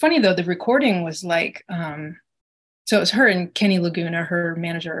it's funny though. The recording was like, so it was her and Kenny Laguna, her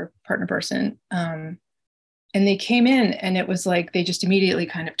manager, partner person, and they came in, and it was like they just immediately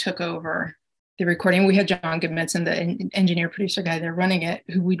kind of took over the recording. We had John Goodmanson, the engineer producer guy there running it,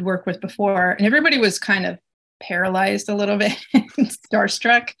 who we'd worked with before, and everybody was kind of paralyzed a little bit,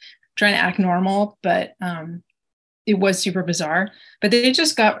 starstruck, trying to act normal, but it was super bizarre. But they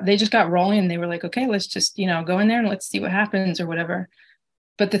just got rolling, and they were like, okay, let's just go in there and let's see what happens or whatever.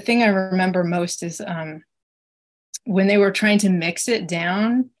 But the thing I remember most is when they were trying to mix it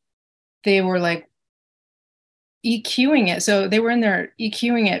down, they were like EQing it. So they were in there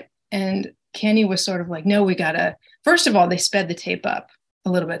EQing it, and Kenny was sort of like, no, we gotta, first of all, they sped the tape up a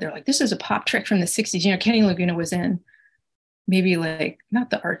little bit. They're like, this is a pop trick from the 60s. Kenny Laguna was in maybe like, not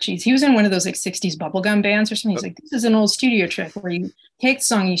the Archies. He was in one of those like 60s bubblegum bands or something. He's like, this is an old studio trick where you take the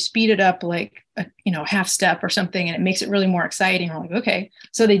song, you speed it up like a half step or something, and it makes it really more exciting. We're like, okay.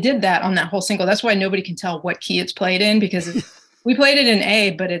 So they did that on that whole single. That's why nobody can tell what key it's played in, because we played it in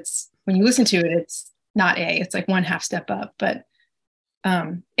A, but it's, when you listen to it, it's not A. It's like one half step up. But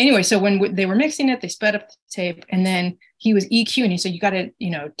anyway, so when they were mixing it, they sped up the tape, and then he was EQing. He said, you got to,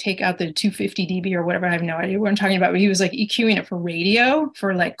 take out the 250 dB or whatever. I have no idea what I'm talking about, but he was like EQing it for radio,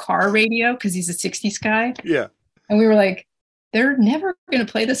 for like car radio, because he's a 60s guy. Yeah. And we were like, they're never going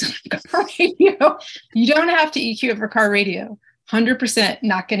to play this on car radio. You don't have to EQ it for car radio. 100%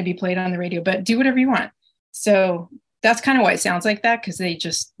 not going to be played on the radio, but do whatever you want. So that's kind of why it sounds like that, because they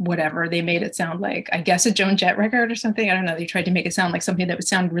just, whatever, they made it sound like, I guess, a Joan Jett record or something. I don't know. They tried to make it sound like something that would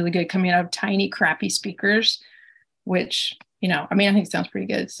sound really good coming out of tiny, crappy speakers, which, I think it sounds pretty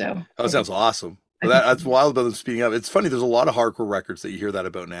good. So that sounds awesome. That's wild about them speeding up. It's funny. There's a lot of hardcore records that you hear that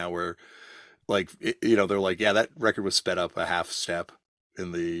about now, where like, they're like, yeah, that record was sped up a half step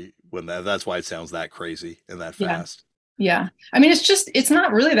that's why it sounds that crazy and that fast. Yeah. I mean, it's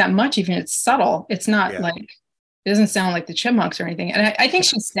not really that much, even. It's subtle. It's not like, it doesn't sound like the Chipmunks or anything. And I think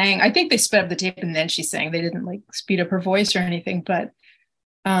she sang, I think they sped up the tape and then she sang. They didn't like speed up her voice or anything, but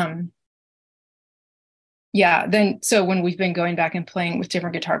then, so when we've been going back and playing with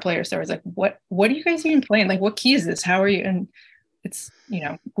different guitar players, there was like, what are you guys even playing? Like, what key is this? How are you? And it's,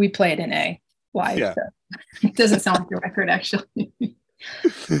 we play it in A live. Yeah. So it doesn't sound like the record, actually.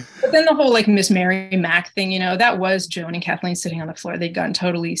 But then the whole like Miss Mary Mac thing, that was Joan and Kathleen sitting on the floor. They'd gotten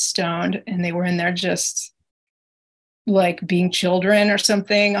totally stoned, and they were in there just like being children or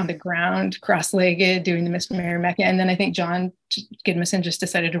something on the ground, cross-legged, doing the Miss Mary Mac. And then I think John Goodmanson just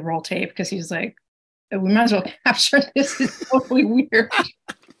decided to roll tape, because he was like, we might as well capture this. It's totally weird.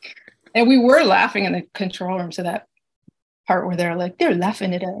 And we were laughing in the control room. So that part where they're like, they're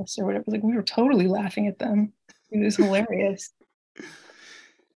laughing at us or whatever. Like, we were totally laughing at them. It was hilarious.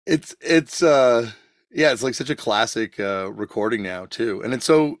 It's like such a classic recording now too. And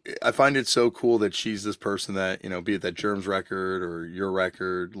I find it so cool that she's this person that, be it that Germs record or your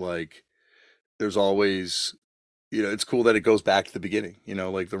record, like there's always, it's cool that it goes back to the beginning,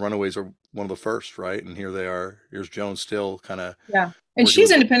 like the Runaways are one of the first, right? And here they are, here's Joan still kind of. Yeah. And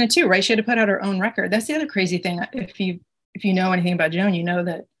she's independent too, right? She had to put out her own record. That's the other crazy thing. If you know anything about Joan, you know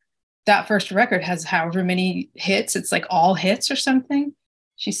that first record has however many hits. It's like all hits or something.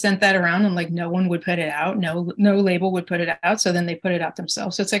 She sent that around, and like no one would put it out. No label would put it out. So then they put it out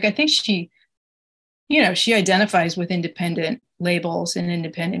themselves. So it's like, I think she identifies with independent labels and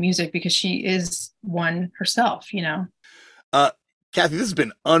independent music because she is one herself, Kathi, this has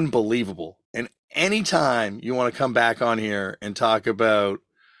been unbelievable. And anytime you want to come back on here and talk about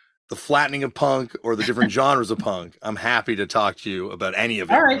the flattening of punk or the different genres of punk, I'm happy to talk to you about any of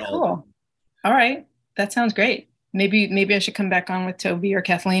it. All right, cool. All right. That sounds great. Maybe I should come back on with Toby or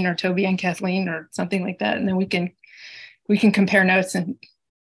Kathleen, or Toby and Kathleen or something like that. And then we can we can compare notes and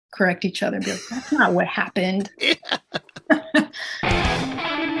correct each other and be like, that's not what happened. Yeah.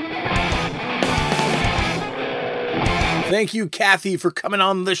 Thank you, Kathi, for coming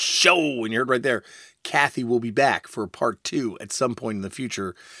on the show. And you heard right there, Kathi will be back for part 2 at some point in the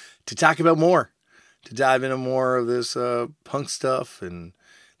future to talk about more, to dive into more of this punk stuff and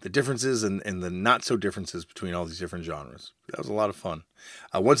the differences and the not so differences between all these different genres. That was a lot of fun.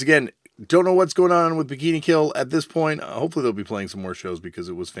 Once again, don't know what's going on with Bikini Kill at this point. Hopefully they'll be playing some more shows because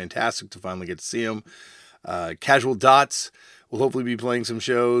it was fantastic to finally get to see them. Casual Dots will hopefully be playing some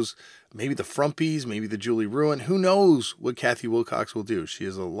shows. Maybe the Frumpies, maybe the Julie Ruin. Who knows what Kathi Wilcox will do? She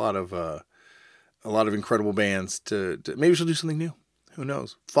has a lot of incredible bands. Maybe she'll do something new. Who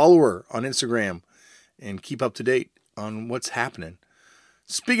knows? Follow her on Instagram and keep up to date on what's happening.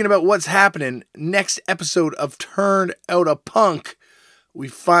 Speaking about what's happening, next episode of Turned Out a Punk, we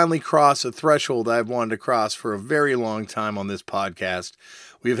finally crossed a threshold I've wanted to cross for a very long time on this podcast.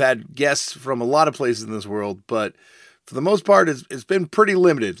 We've had guests from a lot of places in this world, but for the most part, it's been pretty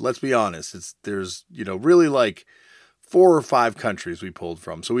limited. Let's be honest. There's really like 4 or 5 countries we pulled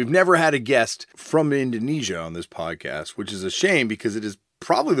from. So we've never had a guest from Indonesia on this podcast, which is a shame because it is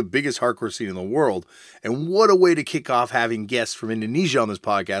probably the biggest hardcore scene in the world. And what a way to kick off having guests from Indonesia on this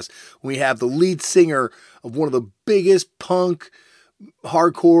podcast. We have the lead singer of one of the biggest punk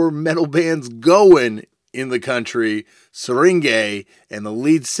hardcore metal bands going in the country, Seringe, and the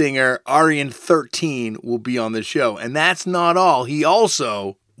lead singer, Aryan 13, will be on the show. And that's not all. He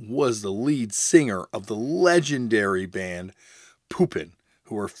also was the lead singer of the legendary band Poopin',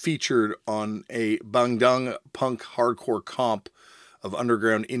 who are featured on a Bangdang punk hardcore comp of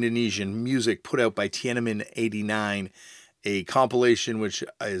underground Indonesian music put out by Tiananmen 89, a compilation which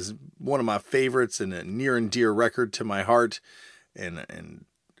is one of my favorites and a near and dear record to my heart. And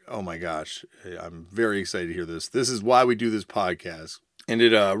oh my gosh, I'm very excited to hear this. This is why we do this podcast. And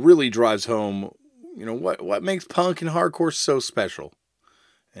it really drives home, what makes punk and hardcore so special.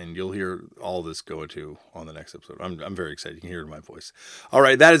 And you'll hear all this go into on the next episode. I'm very excited. You can hear it in my voice. All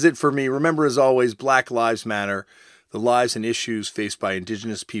right, that is it for me. Remember, as always, Black Lives Matter. The lives and issues faced by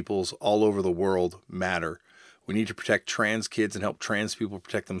Indigenous peoples all over the world matter. We need to protect trans kids and help trans people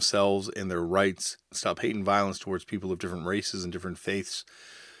protect themselves and their rights. Stop hate and violence towards people of different races and different faiths.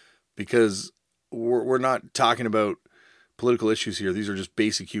 Because we're not talking about political issues here. These are just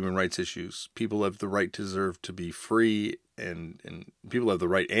basic human rights issues. People have the right to deserve to be free, and people have the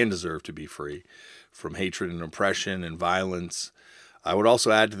right and deserve to be free from hatred and oppression and violence. I would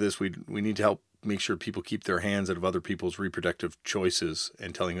also add to this, we need to help make sure people keep their hands out of other people's reproductive choices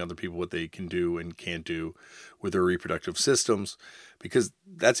and telling other people what they can do and can't do with their reproductive systems, because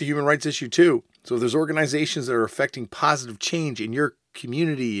that's a human rights issue too. So if there's organizations that are affecting positive change in your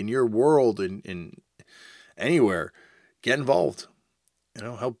community, in your world, in anywhere, get involved.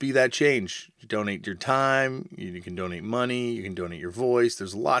 Help be that change. You donate your time, you can donate money, you can donate your voice.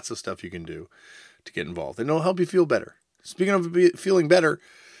 There's lots of stuff you can do to get involved, and it'll help you feel better. Speaking of feeling better,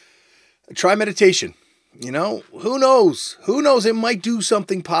 try meditation. Who knows? Who knows? It might do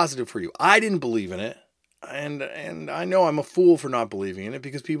something positive for you. I didn't believe in it. And I know I'm a fool for not believing in it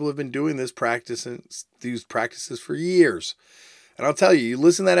because people have been doing these practices for years. And I'll tell you, you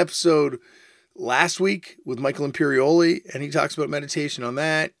listen to that episode last week with Michael Imperioli, and he talks about meditation on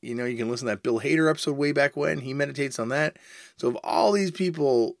that. You can listen to that Bill Hader episode way back when. He meditates on that. So if all these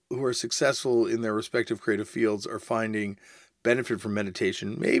people who are successful in their respective creative fields are finding benefit from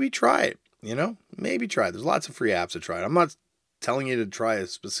meditation, maybe try it. Maybe try it. There's lots of free apps to try it. I'm not telling you to try a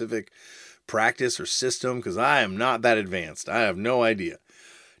specific practice or system because I am not that advanced. I have no idea.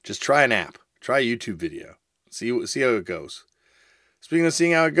 Just try an app. Try a YouTube video. See how it goes. Speaking of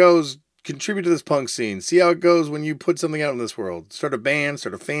seeing how it goes, contribute to this punk scene. See how it goes when you put something out in this world. Start a band,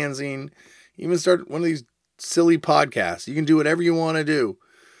 start a fanzine, even start one of these silly podcasts. You can do whatever you want to do,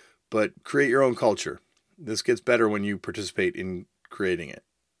 but create your own culture. This gets better when you participate in creating it.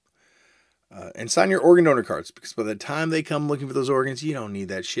 And sign your organ donor cards, because by the time they come looking for those organs, you don't need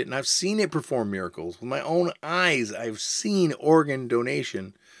that shit. And I've seen it perform miracles. With my own eyes, I've seen organ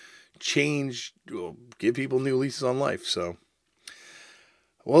donation give people new leases on life. So,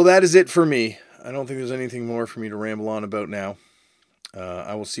 well, that is it for me. I don't think there's anything more for me to ramble on about now.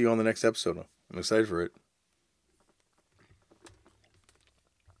 I will see you on the next episode. I'm excited for it.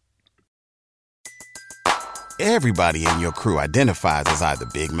 Everybody in your crew identifies as either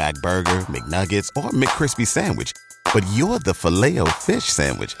Big Mac Burger, McNuggets, or McCrispy Sandwich. But you're the Filet-O-Fish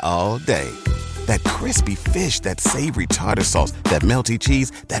Sandwich all day. That crispy fish, that savory tartar sauce, that melty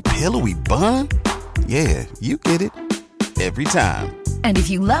cheese, that pillowy bun. Yeah, you get it. Every time. And if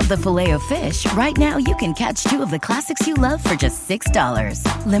you love the Filet-O-Fish, right now you can catch 2 of the classics you love for just $6.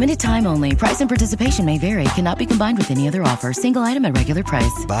 Limited time only. Price and participation may vary. Cannot be combined with any other offer. Single item at regular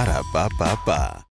price. Ba-da-ba-ba-ba.